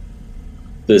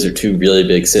two really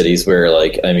big cities where,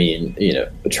 like, I mean, you know,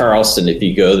 Charleston, if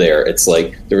you go there, it's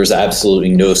like there was absolutely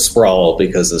no sprawl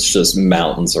because it's just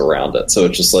mountains around it. So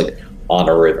it's just like on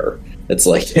a river. It's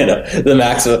like, you know, the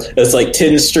maximum, it's like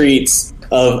 10 streets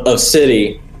of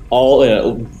city, all, you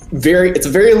know, it's a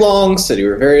very long city.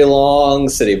 We're a very long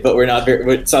city, but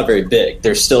it's not very big.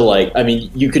 There's still like, I mean,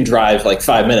 you can drive like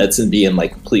 5 minutes and be in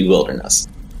like complete wilderness.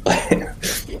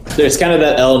 There's kind of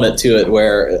that element to it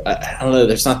where I don't know.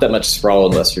 There's not that much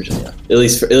sprawl in West Virginia, at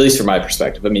least from my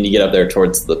perspective. I mean, you get up there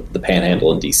towards the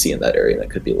Panhandle in DC in that area, and that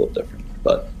could be a little different.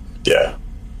 But yeah,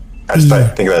 I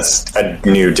think that's a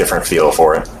new, different feel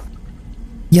for it.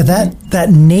 Yeah, that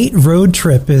Nate road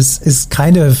trip is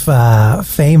kind of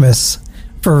famous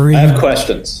for I have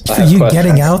questions. For you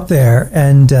getting out there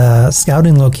and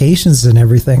scouting locations and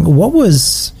everything. What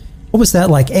was that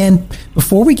like? And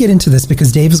before we get into this,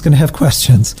 because Dave is going to have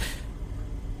questions,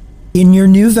 in your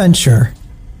new venture,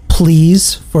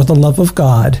 please, for the love of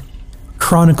God,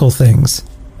 chronicle things.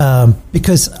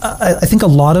 Because I think a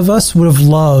lot of us would have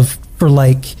loved for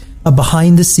like a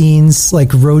behind the scenes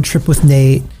like road trip with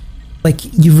Nate.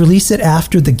 Like, you release it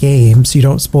after the game, so you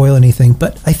don't spoil anything.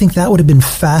 But I think that would have been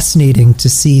fascinating to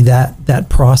see that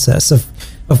process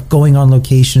of going on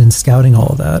location and scouting all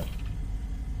of that.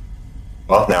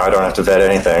 Well, now I don't have to vet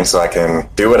anything, so I can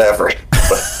do whatever.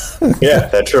 But, yeah,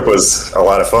 that trip was a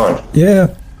lot of fun.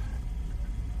 Yeah.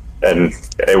 And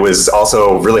it was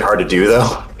also really hard to do,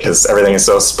 though, because everything is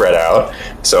so spread out.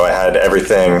 So I had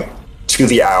everything to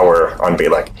the hour on be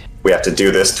like, we have to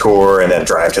do this tour and then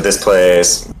drive to this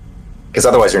place. Because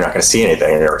otherwise you're not going to see anything.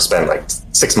 You're going to spend like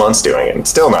 6 months doing it and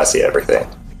still not see everything.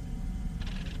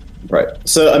 Right.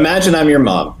 So imagine I'm your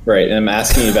mom, right? And I'm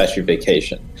asking you about your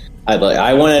vacation. I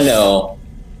want to know.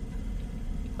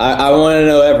 I want to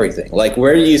know everything. Like,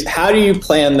 how do you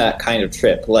plan that kind of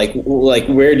trip? Like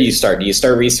where do you start? Do you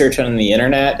start researching on the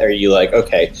internet? Are you like,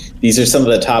 okay, these are some of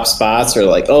the top spots, or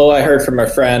like, oh, I heard from a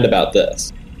friend about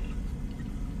this?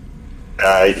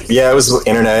 Yeah, it was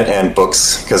internet and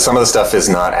books, because some of the stuff is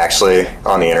not actually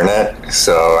on the internet.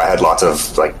 So I had lots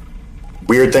of like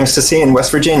weird things to see in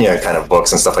West Virginia kind of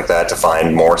books and stuff like that to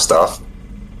find more stuff.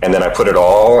 And then I put it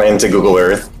all into Google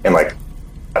Earth and like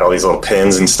had all these little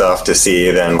pins and stuff to see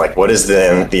then like what is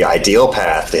then the ideal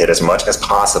path to hit as much as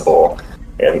possible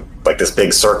in like this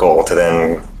big circle to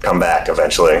then come back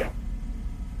eventually.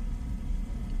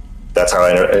 That's how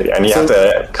and you have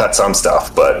to cut some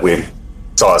stuff, but we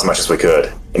saw as much as we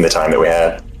could in the time that we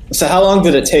had. So how long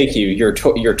did it take you, your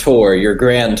tour, your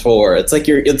grand tour? It's like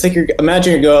you're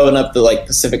imagine you're going up the like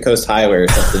Pacific Coast Highway or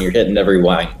something, you're hitting every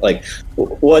wine. Like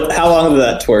how long did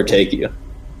that tour take you?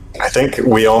 I think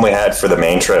we only had for the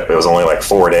main trip, it was only like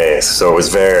 4 days, so it was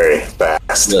very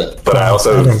fast. Yeah. But I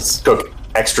also took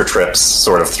extra trips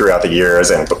sort of throughout the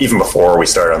years and even before we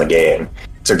started on the game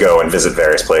to go and visit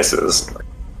various places.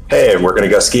 Hey, we're going to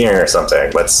go skiing or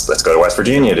something. Let's go to West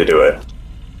Virginia to do it.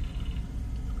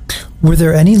 Were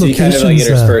there any locations? You kind of like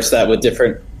intersperse that with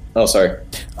different. Oh, sorry.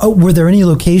 Oh, were there any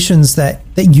locations that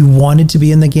you wanted to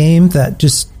be in the game that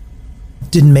just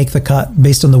didn't make the cut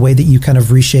based on the way that you kind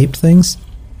of reshaped things?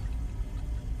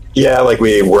 Yeah, like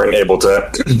we weren't able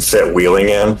to fit Wheeling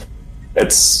in.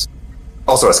 It's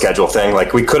also a schedule thing.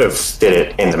 Like, we could have fit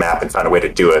it in the map and found a way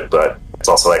to do it, but it's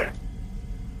also like,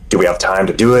 do we have time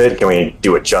to do it? Can we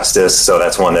do it justice? So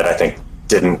that's one that I think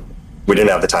we didn't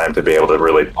have the time to be able to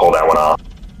really pull that one off.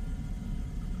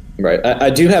 Right. I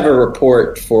do have a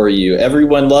report for you.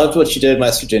 Everyone loved what you did in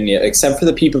West Virginia, except for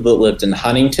the people that lived in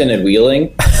Huntington and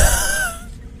Wheeling.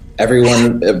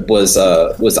 Everyone was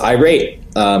irate.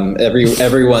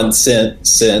 Everyone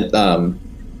sent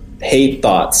hate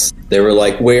thoughts. They were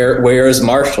like, "Where is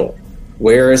Marshall?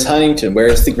 Where is Huntington? Where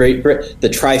is the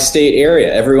tri-state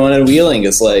area?" Everyone in Wheeling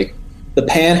is like, "The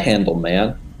Panhandle,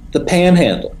 man, the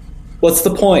Panhandle. What's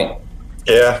the point?"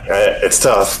 Yeah, it's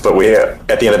tough, but we, at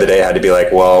the end of the day, had to be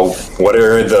like, well, what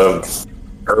are the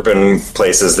urban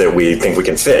places that we think we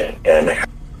can fit? And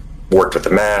worked with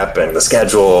the map and the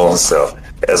schedule. So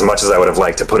as much as I would have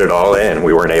liked to put it all in,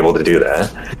 we weren't able to do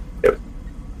that.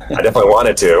 I definitely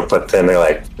wanted to, but then they're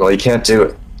like, well, you can't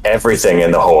do everything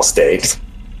in the whole state.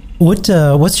 What's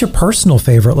your personal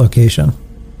favorite location?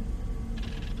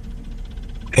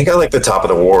 I think I like the top of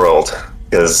the world.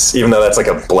 Because even though that's like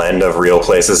a blend of real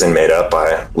places and made up,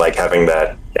 I like having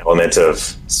that element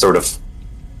of sort of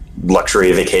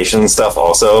luxury vacation stuff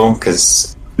also,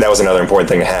 because that was another important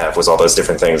thing to have, was all those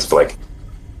different things like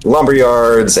lumber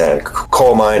yards and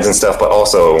coal mines and stuff, but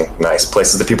also nice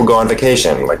places that people go on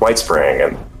vacation, like White Spring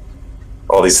and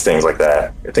all these things like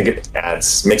that. I think it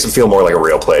makes it feel more like a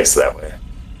real place that way.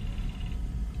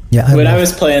 Yeah. When I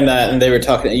was playing that and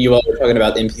you all were talking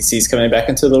about NPCs coming back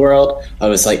into the world, I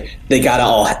was like, they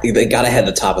gotta head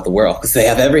the top of the world because they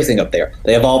have everything up there.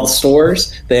 They have all the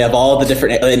stores, they have all the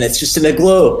different, and it's just in a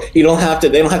globe. They don't have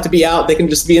to be out. They can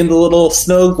just be in the little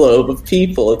snow globe of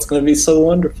people. It's going to be so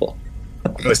wonderful. I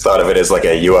always thought of it as like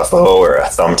a UFO or a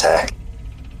thumbtack.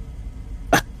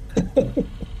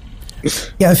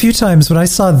 Yeah, a few times when I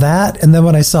saw that, and then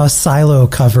when I saw silo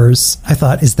covers, I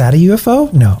thought, is that a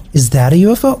UFO? No. Is that a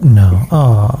UFO? No.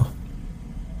 Oh.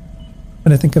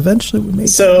 And I think eventually we made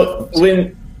So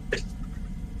when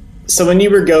you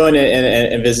were going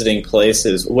and visiting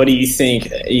places, what do you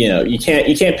think? You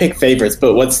can't pick favorites,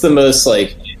 but what's the most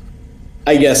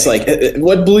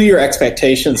what blew your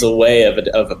expectations away of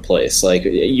a place? Like,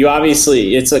 you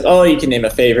obviously, it's like, oh, you can name a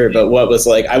favorite, but what was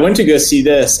like, I went to go see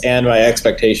this and my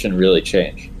expectation really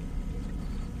changed?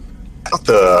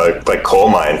 The coal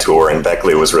mine tour in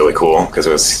Beckley was really cool because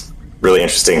it was really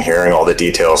interesting hearing all the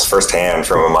details firsthand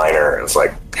from a miner of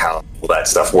like how that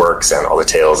stuff works and all the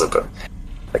tales of the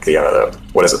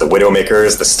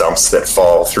widowmakers, the stumps that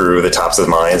fall through the tops of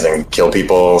the mines and kill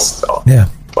people. So, yeah,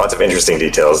 lots of interesting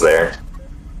details there.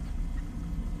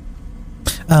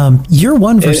 Year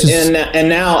one versus and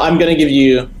now I'm going to give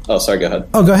you. Oh, sorry. Go ahead.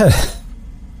 Oh, go ahead.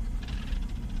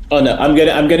 Oh no, I'm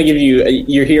gonna give you.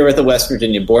 You're here with the West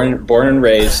Virginia, born and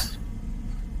raised.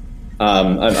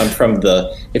 I'm from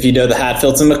if you know the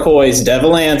Hatfields and McCoys.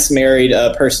 Devil Ants married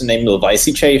a person named Levice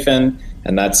Chafin,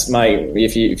 and that's my.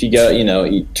 If you go,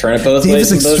 you turn it both Dave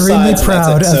ways. is both extremely sides,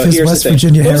 proud of his West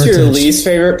Virginia heritage. What's your least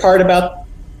favorite part about?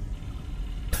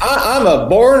 I'm a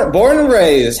born and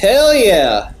raised. Hell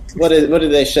yeah. What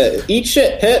did they say? Eat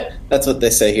shit, Pitt. That's what they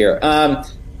say here.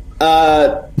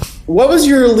 What was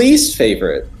your least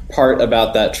favorite part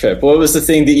about that trip? What was the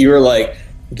thing that you were like,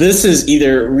 this is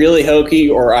either really hokey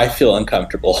or I feel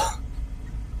uncomfortable?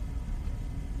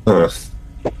 I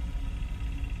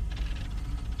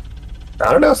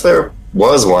don't know if there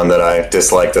was one that I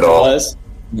disliked at all.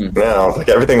 No, like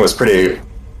everything was pretty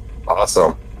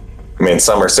awesome. I mean,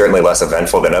 some are certainly less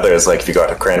eventful than others. Like if you go out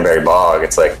to Cranberry Bog,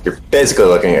 it's like you're basically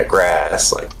looking at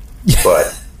grass. Like,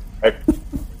 but I'm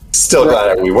still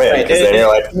glad that we went because then you're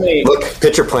like, look,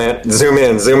 picture plant, zoom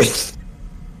in.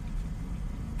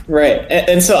 Right,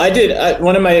 and so I did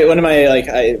one of my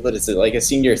a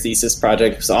senior thesis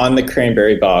project was on the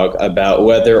Cranberry Bog about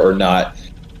whether or not.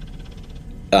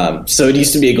 So it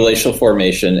used to be a glacial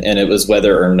formation, and it was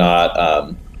whether or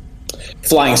not.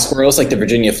 Flying squirrels, like the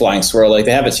Virginia flying squirrel, like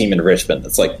they have a team in Richmond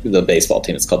that's like the baseball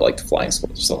team. It's called like the Flying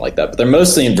Squirrels or something like that. But they're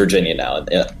mostly in Virginia now,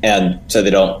 and so they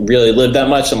don't really live that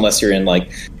much unless you're in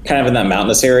like kind of in that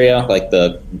mountainous area, like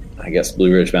the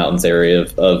Blue Ridge Mountains area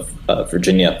of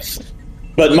Virginia.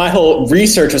 But my whole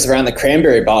research was around the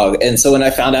Cranberry Bog, and so when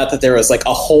I found out that there was like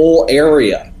a whole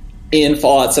area in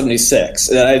Fallout 76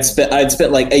 that I'd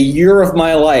spent like a year of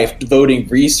my life devoting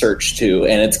research to,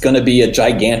 and it's going to be a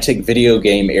gigantic video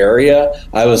game area,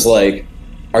 I was like,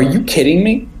 are you kidding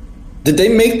me? Did they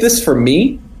make this for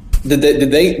me?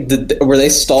 Were they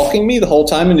stalking me the whole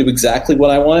time and knew exactly what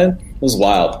I wanted? It was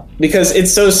wild because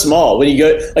it's so small. When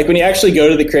you actually go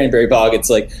to the Cranberry Bog, it's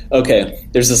like, okay,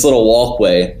 there's this little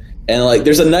walkway And like,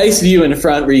 there's a nice view in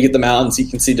front where you get the mountains, you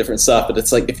can see different stuff. But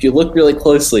it's like, if you look really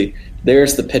closely,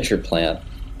 there's the pitcher plant.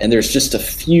 And there's just a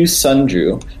few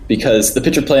sundrew because the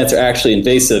pitcher plants are actually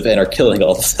invasive and are killing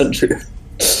all the sundrew.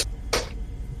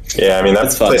 Yeah, I mean,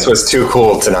 that place was too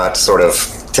cool to not sort of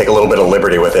take a little bit of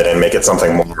liberty with it and make it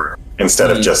something more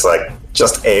instead of just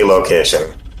a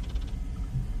location.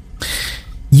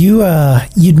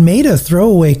 You'd made a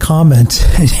throwaway comment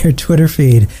in your Twitter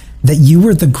feed that you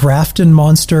were the Grafton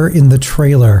monster in the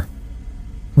trailer.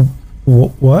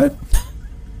 What?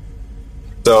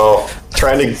 So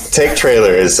trying to take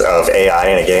trailers of AI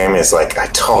in a game is like a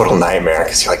total nightmare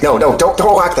because you're like, no, don't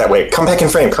walk that way. Come back in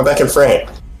frame.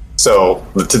 So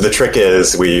the trick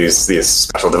is we use these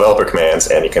special developer commands,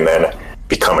 and you can then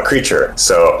become a creature.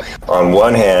 So on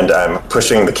one hand, I'm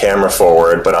pushing the camera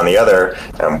forward, but on the other,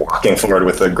 I'm walking forward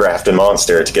with the Grafton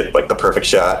monster to get like the perfect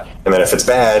shot. And then if it's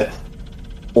bad,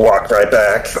 walk right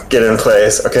back, get in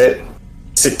place. Okay,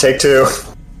 take two.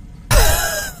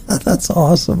 That's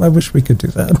awesome. I wish we could do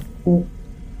that.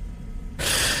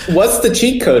 What's the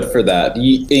cheat code for that?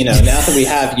 You know, now that we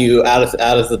have you out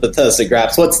of the Bethesda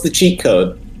graphs, what's the cheat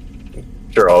code?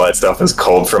 Sure, all that stuff is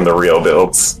culled from the real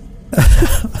builds.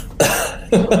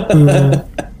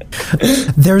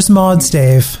 There's mods,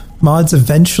 Dave. Mods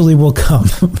eventually will come.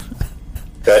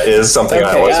 That is something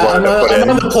I always wanted to put in. I'm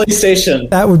on the PlayStation.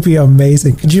 That would be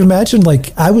amazing. Could you imagine,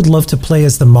 like, I would love to play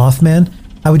as the Mothman.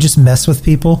 I would just mess with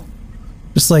people.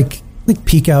 Just like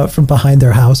peek out from behind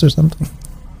their house or something.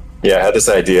 Yeah, I had this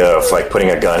idea of like putting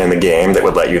a gun in the game that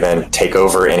would let you then take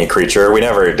over any creature. We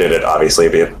never did it, obviously,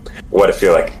 but what if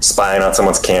you're like spying on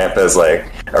someone's camp as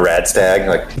like a rad stag?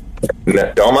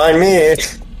 Like, don't mind me.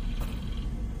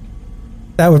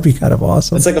 That would be kind of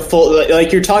awesome. It's like a full,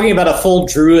 like you're talking about a full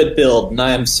druid build, and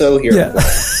I am so here for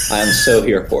it. I am so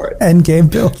here for it. End game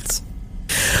builds.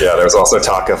 Yeah, there was also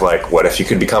talk of like, what if you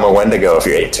could become a Wendigo if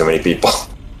you ate too many people?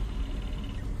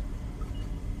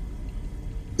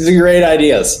 These are great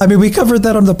ideas. I mean, we covered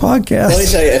that on the podcast. Let me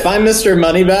tell you, if I'm Mr.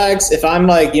 Moneybags, if I'm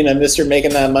like, you know, Mr.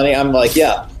 making that money, I'm like,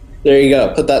 yeah, there you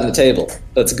go. Put that on the table.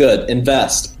 That's good.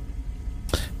 Invest.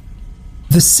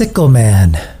 The Sickle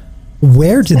Man.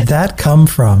 Where did that come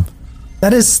from?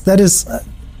 That is.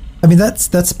 I mean, that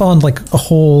spawned like a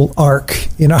whole arc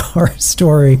in our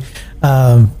story,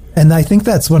 and I think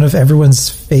that's one of everyone's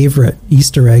favorite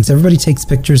Easter eggs. Everybody takes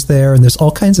pictures there, and there's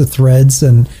all kinds of threads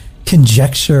and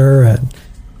conjecture and.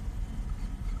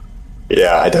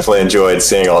 Yeah, I definitely enjoyed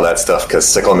seeing all that stuff because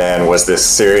Sickle Man was this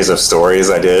series of stories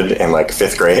I did in like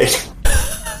 5th grade.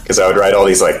 Because I would write all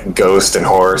these like ghost and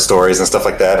horror stories and stuff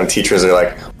like that, and teachers are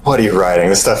like, "What are you writing?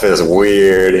 This stuff is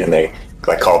weird." And they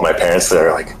like called my parents.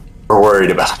 They're like, "We're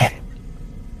worried about it."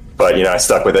 But you know, I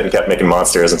stuck with it and kept making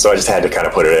monsters, and so I just had to kind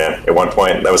of put it in. At one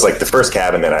point, that was like the first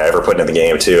cabin that I ever put into the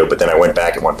game too. But then I went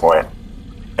back at one point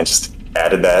and just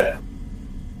added that.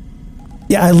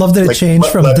 Yeah, I love that it changed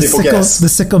from the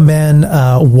Sickle Man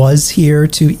was here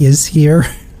to is here.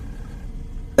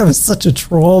 That was such a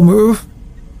troll move.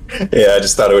 Yeah, I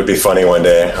just thought it would be funny one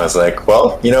day. I was like,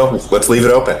 well, you know, let's leave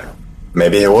it open.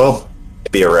 Maybe it will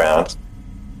be around.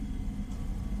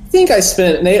 I think I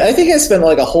spent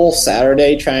like a whole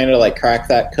Saturday trying to like crack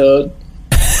that code.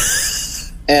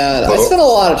 And I spent a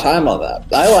lot of time on that.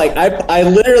 I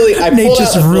literally Nate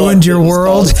just ruined your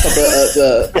world.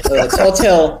 The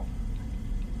Telltale.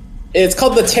 It's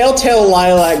called The Telltale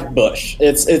Lilac Bush.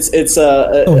 It's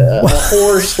a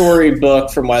horror story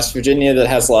book from West Virginia that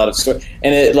has a lot of story.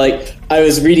 And it like I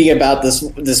was reading about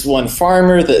this one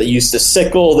farmer that used a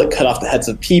sickle that cut off the heads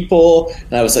of people,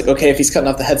 and I was like, okay, if he's cutting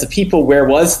off the heads of people, where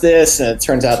was this? And it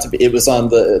turns out it was on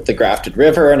the Grafton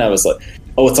River, and I was like,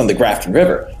 oh, it's on the Grafton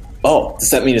River. Oh, does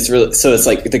that mean it's really? So it's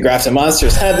like the Grafton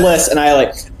Monster's headless, and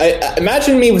I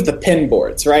imagine me with the pin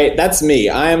boards, right? That's me.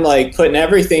 I'm like putting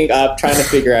everything up, trying to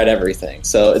figure out everything.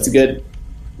 So it's good.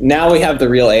 Now we have the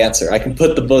real answer. I can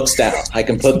put the books down. I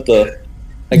can put the.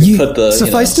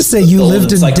 Suffice to say, you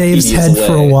lived in Dave's head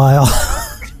for a while.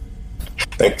 I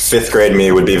think 5th grade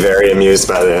me would be very amused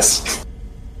by this.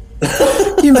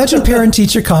 Can you imagine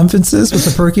parent-teacher conferences with the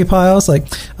Purkeypiles? Like,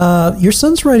 your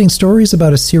son's writing stories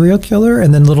about a serial killer,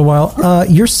 and then a little while,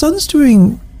 your son's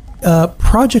doing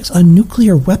projects on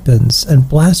nuclear weapons and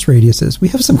blast radiuses. We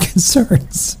have some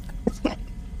concerns.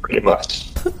 Pretty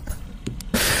much.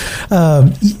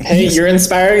 Hey, you're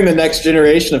inspiring the next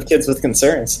generation of kids with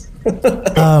concerns.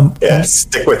 Yeah,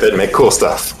 stick with it. Make cool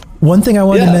stuff. One thing I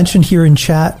wanted to mention here in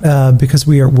chat, because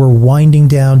we're winding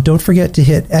down, don't forget to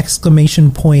hit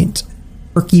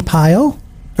 !Purkeypile,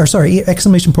 or sorry,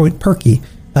 !Purkey,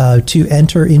 to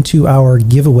enter into our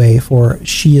giveaway for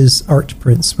Shia's art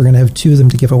prints. We're going to have 2 of them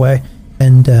to give away,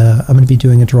 and I'm going to be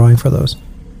doing a drawing for those.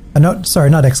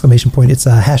 not exclamation point. It's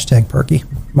a hashtag Perky.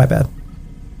 My bad.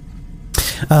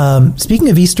 Speaking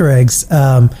of Easter eggs,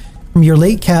 from your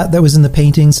late cat that was in the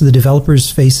paintings to the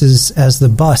developers' faces as the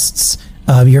busts,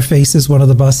 your face is one of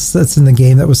the busts that's in the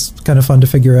game. That was kind of fun to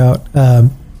figure out.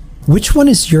 Which one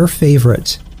is your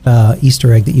favorite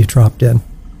Easter egg that you've dropped in?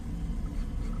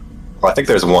 Well, I think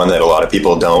there's one that a lot of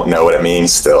people don't know what it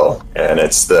means still, and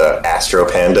it's the Astro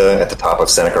Panda at the top of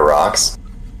Seneca Rocks.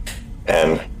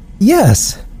 And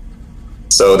yes.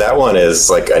 So that one is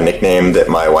like a nickname that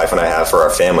my wife and I have for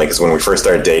our family, because when we first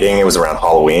started dating, it was around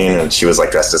Halloween, and she was like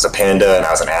dressed as a panda, and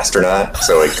I was an astronaut,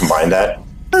 so we combined that.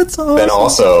 That's awesome. Then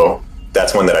also,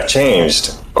 that's one that I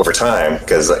changed over time,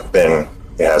 because then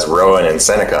it has Rowan and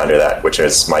Seneca under that, which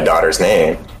is my daughter's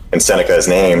name, and Seneca is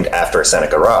named after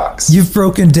Seneca Rocks. You've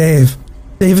broken Dave.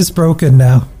 Dave is broken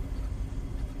now.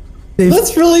 Dave.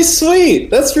 That's really sweet.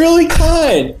 That's really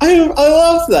kind. I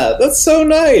love that. That's so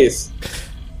nice.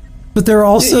 But there are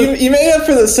also... You made up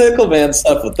for the Sickle Man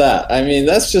stuff with that. I mean,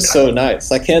 that's just so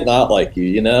nice. I can't not like you,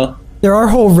 you know? There are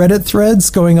whole Reddit threads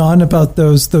going on about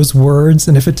those words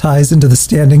and if it ties into the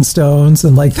Standing Stones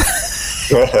and like...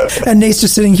 And Nate's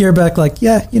just sitting here back like,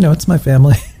 yeah, it's my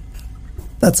family.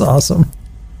 That's awesome.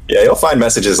 Yeah, you'll find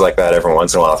messages like that every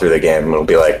once in a while through the game. It'll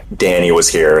be like, Danny was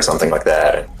here or something like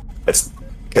that. And it's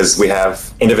because we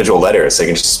have individual letters, so you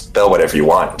can just spell whatever you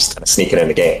want, just kind of sneak it in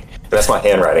the game. And that's my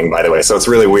handwriting, by the way, so it's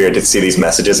really weird to see these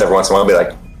messages every once in a while be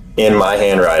like, in my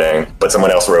handwriting, but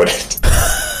someone else wrote it.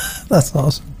 That's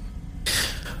awesome.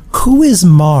 Who is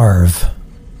Marv?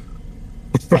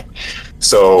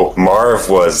 So Marv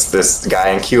was this guy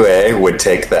in QA, would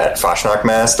take that Fashnak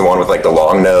mask, the one with like the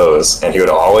long nose, and he would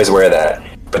always wear that.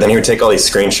 But then he would take all these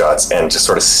screenshots and just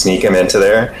sort of sneak him into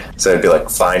there. So it'd be like,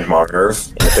 find Marv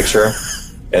in the picture.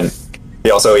 And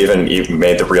he also even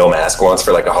made the real mask once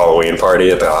for like a Halloween party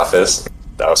at the office.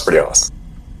 That was pretty awesome.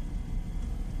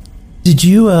 Did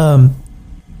you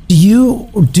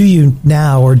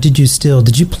now, or did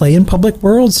you play in Public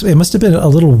Worlds? It must have been a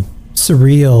little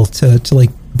surreal to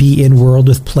like be in world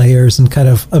with players and kind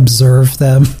of observe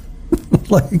them.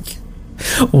 Like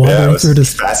wandering through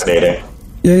this. Fascinating.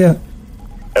 Yeah.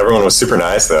 Everyone was super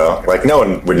nice though. Like no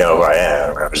one would know who I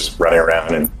am. I was just running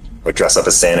around and would dress up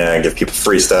as Santa and give people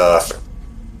free stuff.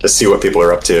 Just see what people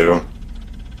are up to.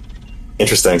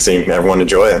 Interesting seeing everyone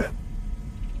enjoy it.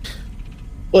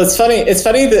 Well, it's funny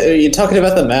that you're talking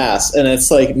about the masks, and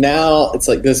it's like now it's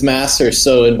like those masks are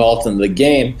so involved in the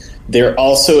game. They're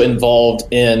also involved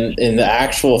in the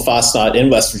actual Fastnacht in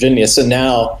West Virginia. So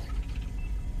now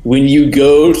when you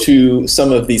go to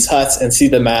some of these huts and see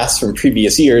the masks from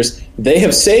previous years, they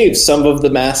have saved some of the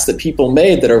masks that people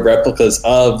made that are replicas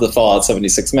of the Fallout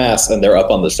 76 masks, and they're up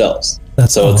on the shelves.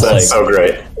 That's so awesome. It's so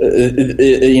great.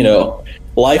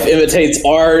 Life imitates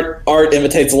art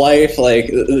imitates life. Like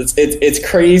it's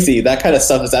crazy. That kind of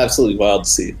stuff is absolutely wild to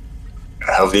see.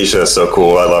 Helvetia is so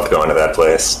cool. I love going to that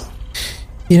place.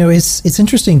 It's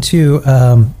interesting too.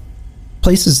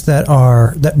 Places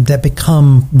that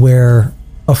become where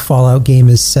a Fallout game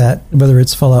is set, whether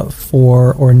it's Fallout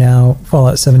 4 or now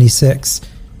Fallout 76,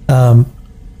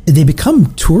 they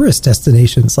become tourist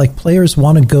destinations. Like players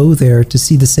want to go there to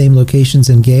see the same locations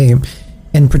in game.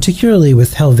 And particularly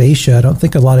with Helvetia, I don't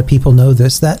think a lot of people know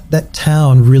this, that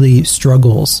town really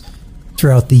struggles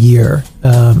throughout the year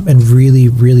and really,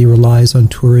 really relies on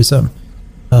tourism,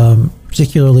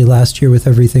 particularly last year with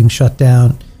everything shut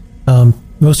down.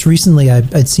 Most recently,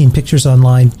 I'd seen pictures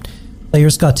online.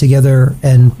 Players got together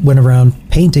and went around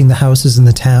painting the houses in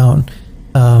the town.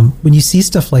 When you see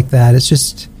stuff like that,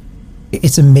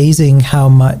 it's amazing how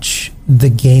much the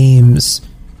games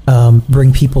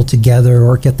bring people together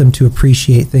or get them to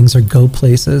appreciate things or go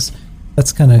places.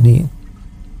 That's kind of neat.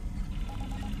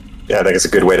 Yeah, I think it's a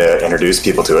good way to introduce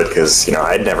people to it because,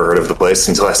 I'd never heard of the place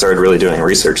until I started really doing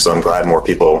research, so I'm glad more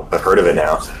people have heard of it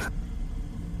now.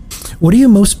 What are you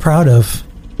most proud of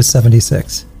with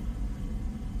 76?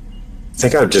 I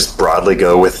think I would just broadly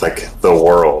go with, like, the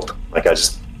world. Like, I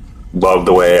just love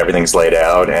the way everything's laid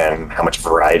out and how much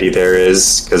variety there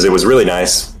is, because it was really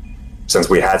nice since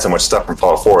we had so much stuff from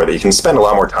Fallout 4 that you can spend a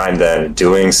lot more time then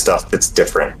doing stuff that's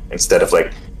different instead of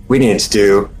like, we need to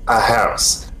do a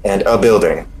house and a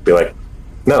building. Be like,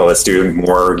 no, let's do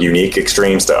more unique,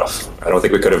 extreme stuff. I don't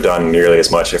think we could have done nearly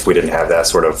as much if we didn't have that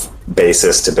sort of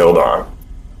basis to build on.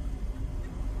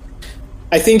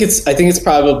 I think it's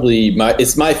probably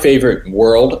my favorite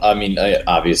world. I mean,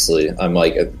 I'm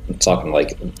talking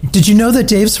like. Did you know that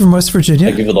Dave's from West Virginia?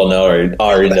 Like people don't know or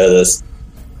already know this.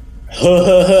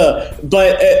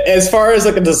 But as far as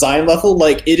like a design level,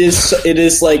 like it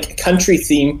is like country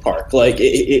theme park. Like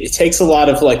it takes a lot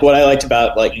of like what I liked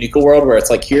about like Nuka World, where it's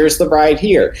like here's the ride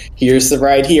here, here's the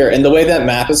ride here, and the way that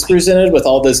map is presented with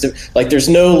all this, like there's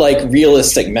no like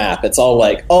realistic map. It's all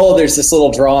like, oh, there's this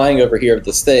little drawing over here of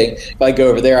this thing. If I go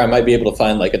over there, I might be able to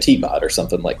find like a teapot or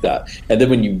something like that. And then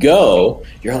when you go,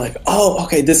 you're like, oh,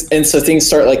 okay, this, and so things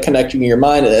start like connecting in your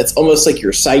mind, and it's almost like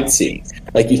you're sightseeing.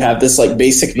 Like you have this like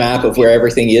basic map of where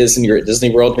everything is, and you're at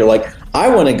Disney World, and you're like,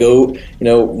 I want to go,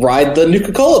 ride the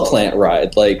Nuka-Cola plant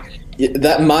ride. Like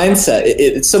that mindset,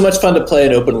 it's so much fun to play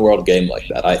an open world game like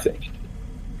that, I think.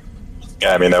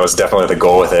 Yeah, I mean, that was definitely the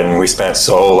goal with it, and we spent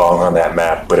so long on that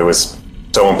map, but it was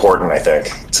so important, I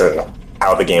think, to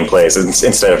how the game plays,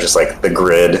 instead of just like the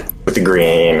grid with the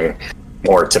green,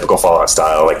 more typical Fallout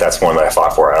style. Like that's one that I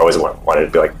fought for. I always wanted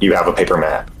to be like, you have a paper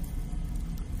map.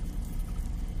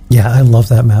 Yeah, I love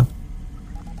that map.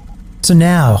 So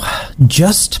now,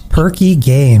 Just Perky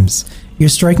Games. You're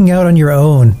striking out on your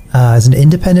own as an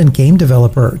independent game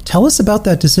developer. Tell us about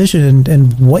that decision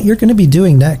and what you're going to be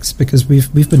doing next, because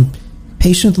we've been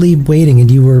patiently waiting, and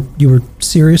you were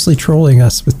seriously trolling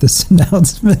us with this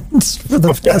announcement for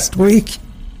the past week.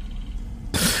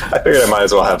 I figured I might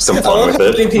as well have some fun with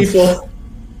it.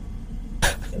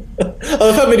 I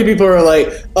love how many people are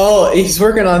like, "Oh, he's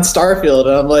working on Starfield,"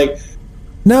 and I'm like,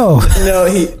 No,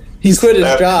 he's quit his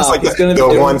job. It's like he's going to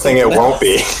the one thing it won't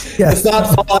be. Yeah. It's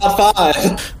not Fallout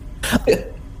 5.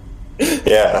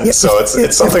 Yeah, so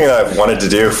it's something that I've wanted to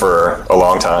do for a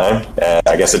long time, and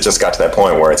I guess it just got to that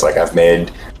point where it's like I've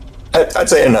made, I'd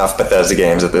say, enough Bethesda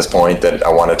games at this point that I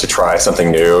wanted to try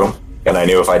something new, and I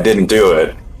knew if I didn't do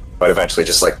it, I'd eventually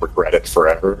just like regret it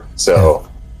forever. So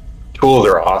tools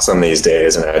are awesome these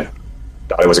days, and I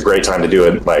thought it was a great time to do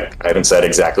it. Like, I haven't said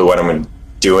exactly what I'm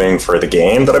doing for the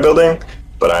game that I'm building,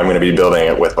 but I'm going to be building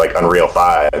it with like Unreal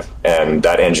 5, and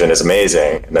that engine is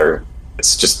amazing, and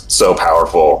it's just so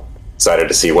powerful. Excited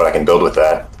to see what I can build with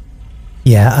that.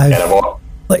 Yeah, and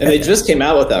they just came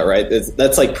out with that, right?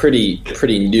 That's like pretty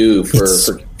new for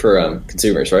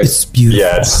consumers, right? It's beautiful.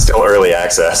 Yeah, it's still early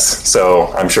access, so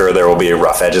I'm sure there will be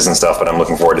rough edges and stuff, but I'm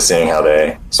looking forward to seeing how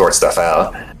they sort stuff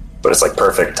out. But it's like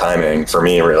perfect timing for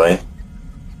me, really.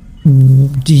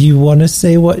 Do you want to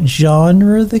say what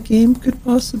genre the game could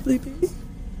possibly be?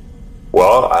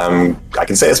 Well, I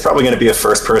can say it's probably going to be a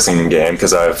first-person game,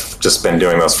 because I've just been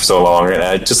doing those for so long, and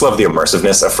I just love the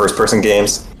immersiveness of first-person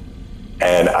games.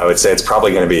 And I would say it's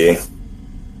probably going to be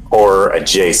horror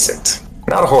adjacent.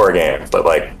 Not a horror game, but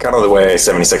like kind of the way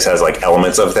 76 has like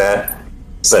elements of that.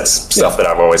 So that's stuff that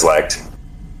I've always liked.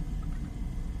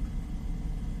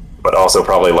 But also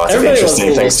probably lots of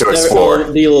interesting things to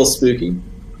explore. Be a little spooky.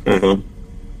 Mm-hmm.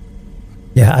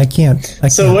 Yeah, I can't.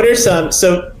 So what are some...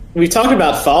 So we've talked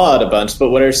about Fallout a bunch, but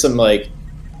what are some like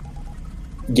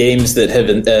games that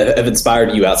have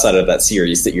inspired you outside of that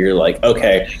series that you're like,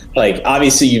 okay, like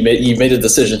obviously you made a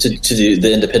decision to do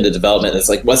the independent development. It's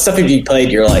like, what stuff have you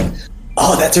played? You're like,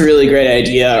 oh, that's a really great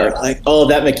idea, or like, oh,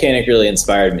 that mechanic really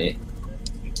inspired me.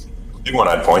 The big one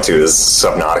I'd point to is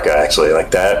Subnautica, actually.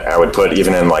 Like that, I would put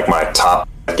even in like my top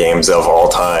games of all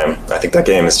time. I think that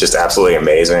game is just absolutely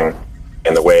amazing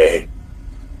in the way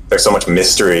there's so much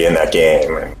mystery in that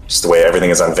game, and just the way everything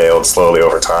is unveiled slowly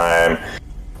over time,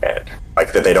 and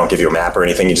like that they don't give you a map or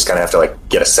anything. You just kind of have to like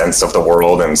get a sense of the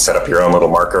world and set up your own little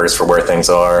markers for where things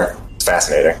are. It's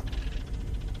fascinating.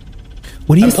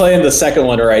 I'm playing the second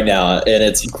one right now, and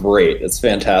it's great. It's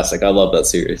fantastic. I love that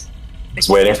series. I was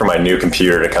waiting for my new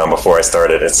computer to come before I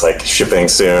started. It's like shipping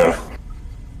soon. Do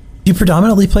you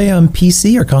predominantly play on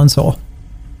PC or console?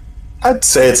 I'd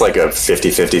say it's like a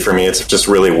 50-50 for me. It's just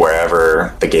really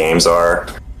wherever the games are.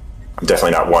 I'm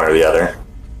definitely not one or the other.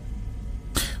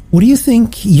 What do you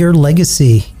think your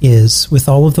legacy is with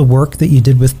all of the work that you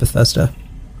did with Bethesda?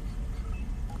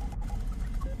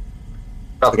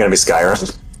 Probably going to be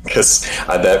Skyrim. Because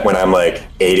I bet when I'm like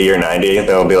 80 or 90,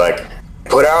 they'll be like,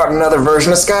 put out another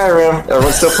version of Skyrim.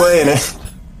 Everyone's still playing it.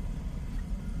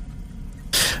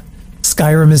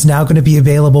 Skyrim is now going to be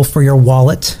available for your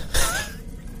wallet.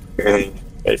 You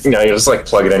just like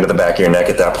plug it into the back of your neck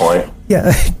at that point.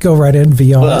 Yeah, go right in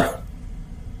VR.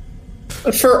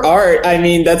 Well, for art, I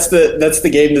mean, that's the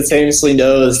game that famously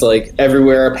knows like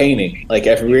everywhere a painting. Like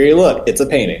everywhere you look, it's a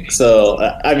painting. So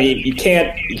I mean, you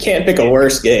can't pick a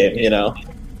worse game, you know.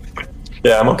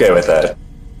 Yeah, I'm okay with that.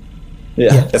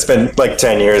 Yeah. It's been like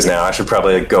 10 years now. I should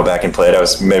probably go back and play it. I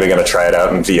was maybe going to try it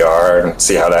out in VR and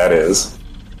see how that is.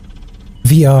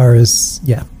 VR is,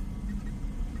 yeah.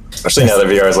 Especially now that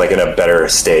VR is like in a better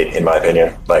state, in my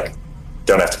opinion. Like,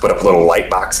 don't have to put up little light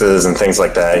boxes and things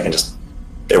like that. You can just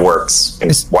it works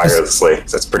wirelessly.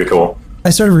 So that's pretty cool. I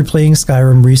started replaying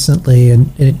Skyrim recently,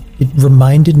 and it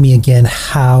reminded me again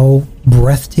how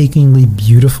breathtakingly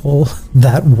beautiful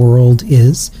that world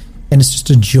is. And it's just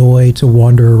a joy to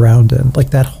wander around in.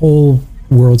 Like, that whole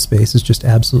world space is just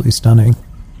absolutely stunning.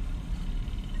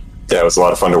 Yeah, it was a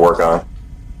lot of fun to work on.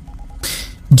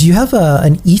 Do you have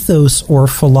an ethos or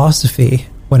philosophy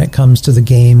when it comes to the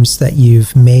games that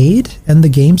you've made and the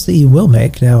games that you will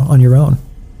make now on your own?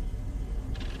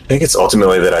 I think it's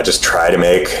ultimately that I just try to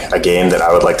make a game that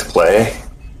I would like to play.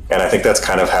 And I think that's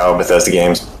kind of how Bethesda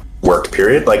games worked,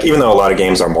 period. Like, even though a lot of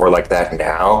games are more like that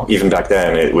now, even back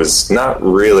then, it was not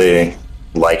really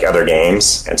like other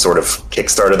games, and sort of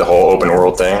kickstarted the whole open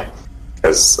world thing.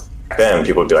 Because back then,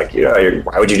 people would be like,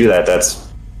 why would you do that? That's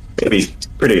maybe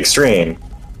pretty extreme.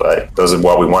 But those are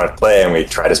what we wanted to play, and we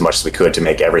tried as much as we could to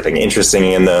make everything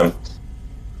interesting in them.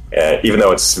 Even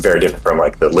though it's very different from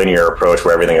like the linear approach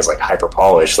where everything is like hyper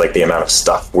polished, like the amount of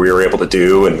stuff we were able to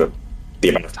do and the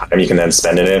amount of time you can then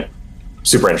spend in it,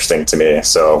 super interesting to me.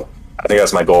 So I think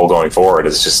that's my goal going forward,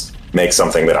 is just make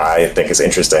something that I think is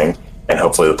interesting, and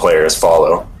hopefully the players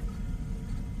follow.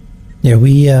 Yeah,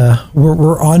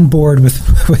 we're on board with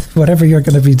whatever you're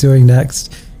going to be doing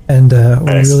next, and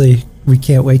nice. we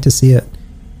can't wait to see it.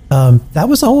 That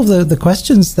was all of the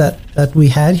questions that we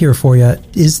had here for you.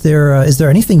 Is there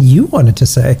anything you wanted to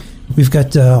say? We've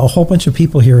got a whole bunch of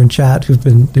people here in chat who've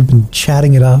been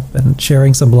chatting it up and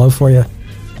sharing some love for you.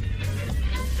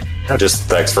 Just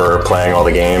thanks for playing all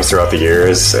the games throughout the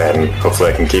years, and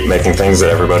hopefully I can keep making things that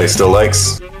everybody still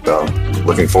likes. So,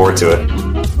 looking forward to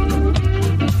it.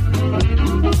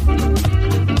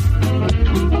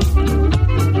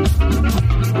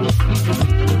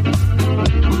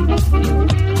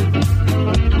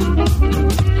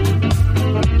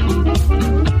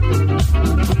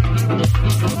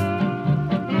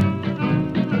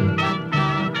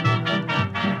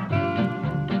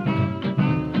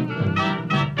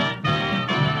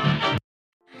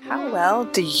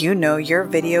 Do you know your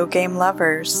video game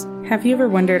lovers? Have you ever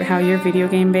wondered how your video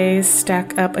game bays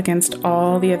stack up against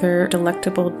all the other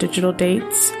delectable digital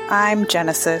dates? I'm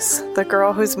Genesis, the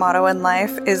girl whose motto in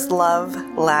life is love,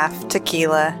 laugh,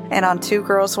 tequila. And on Two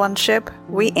Girls, One Ship,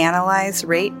 we analyze,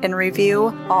 rate, and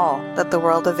review all that the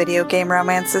world of video game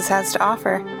romances has to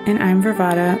offer. And I'm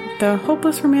Vervada, the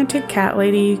hopeless romantic cat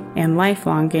lady and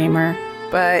lifelong gamer.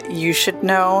 But you should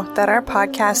know that our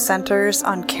podcast centers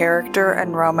on character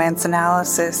and romance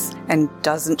analysis and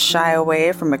doesn't shy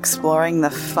away from exploring the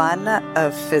fun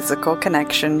of physical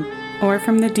connection. Or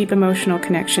from the deep emotional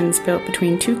connections built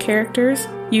between two characters,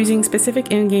 using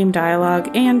specific in-game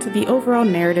dialogue and the overall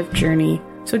narrative journey.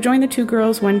 So join the Two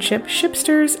Girls, One Ship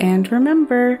shipsters, and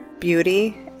remember,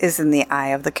 beauty is in the eye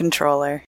of the controller.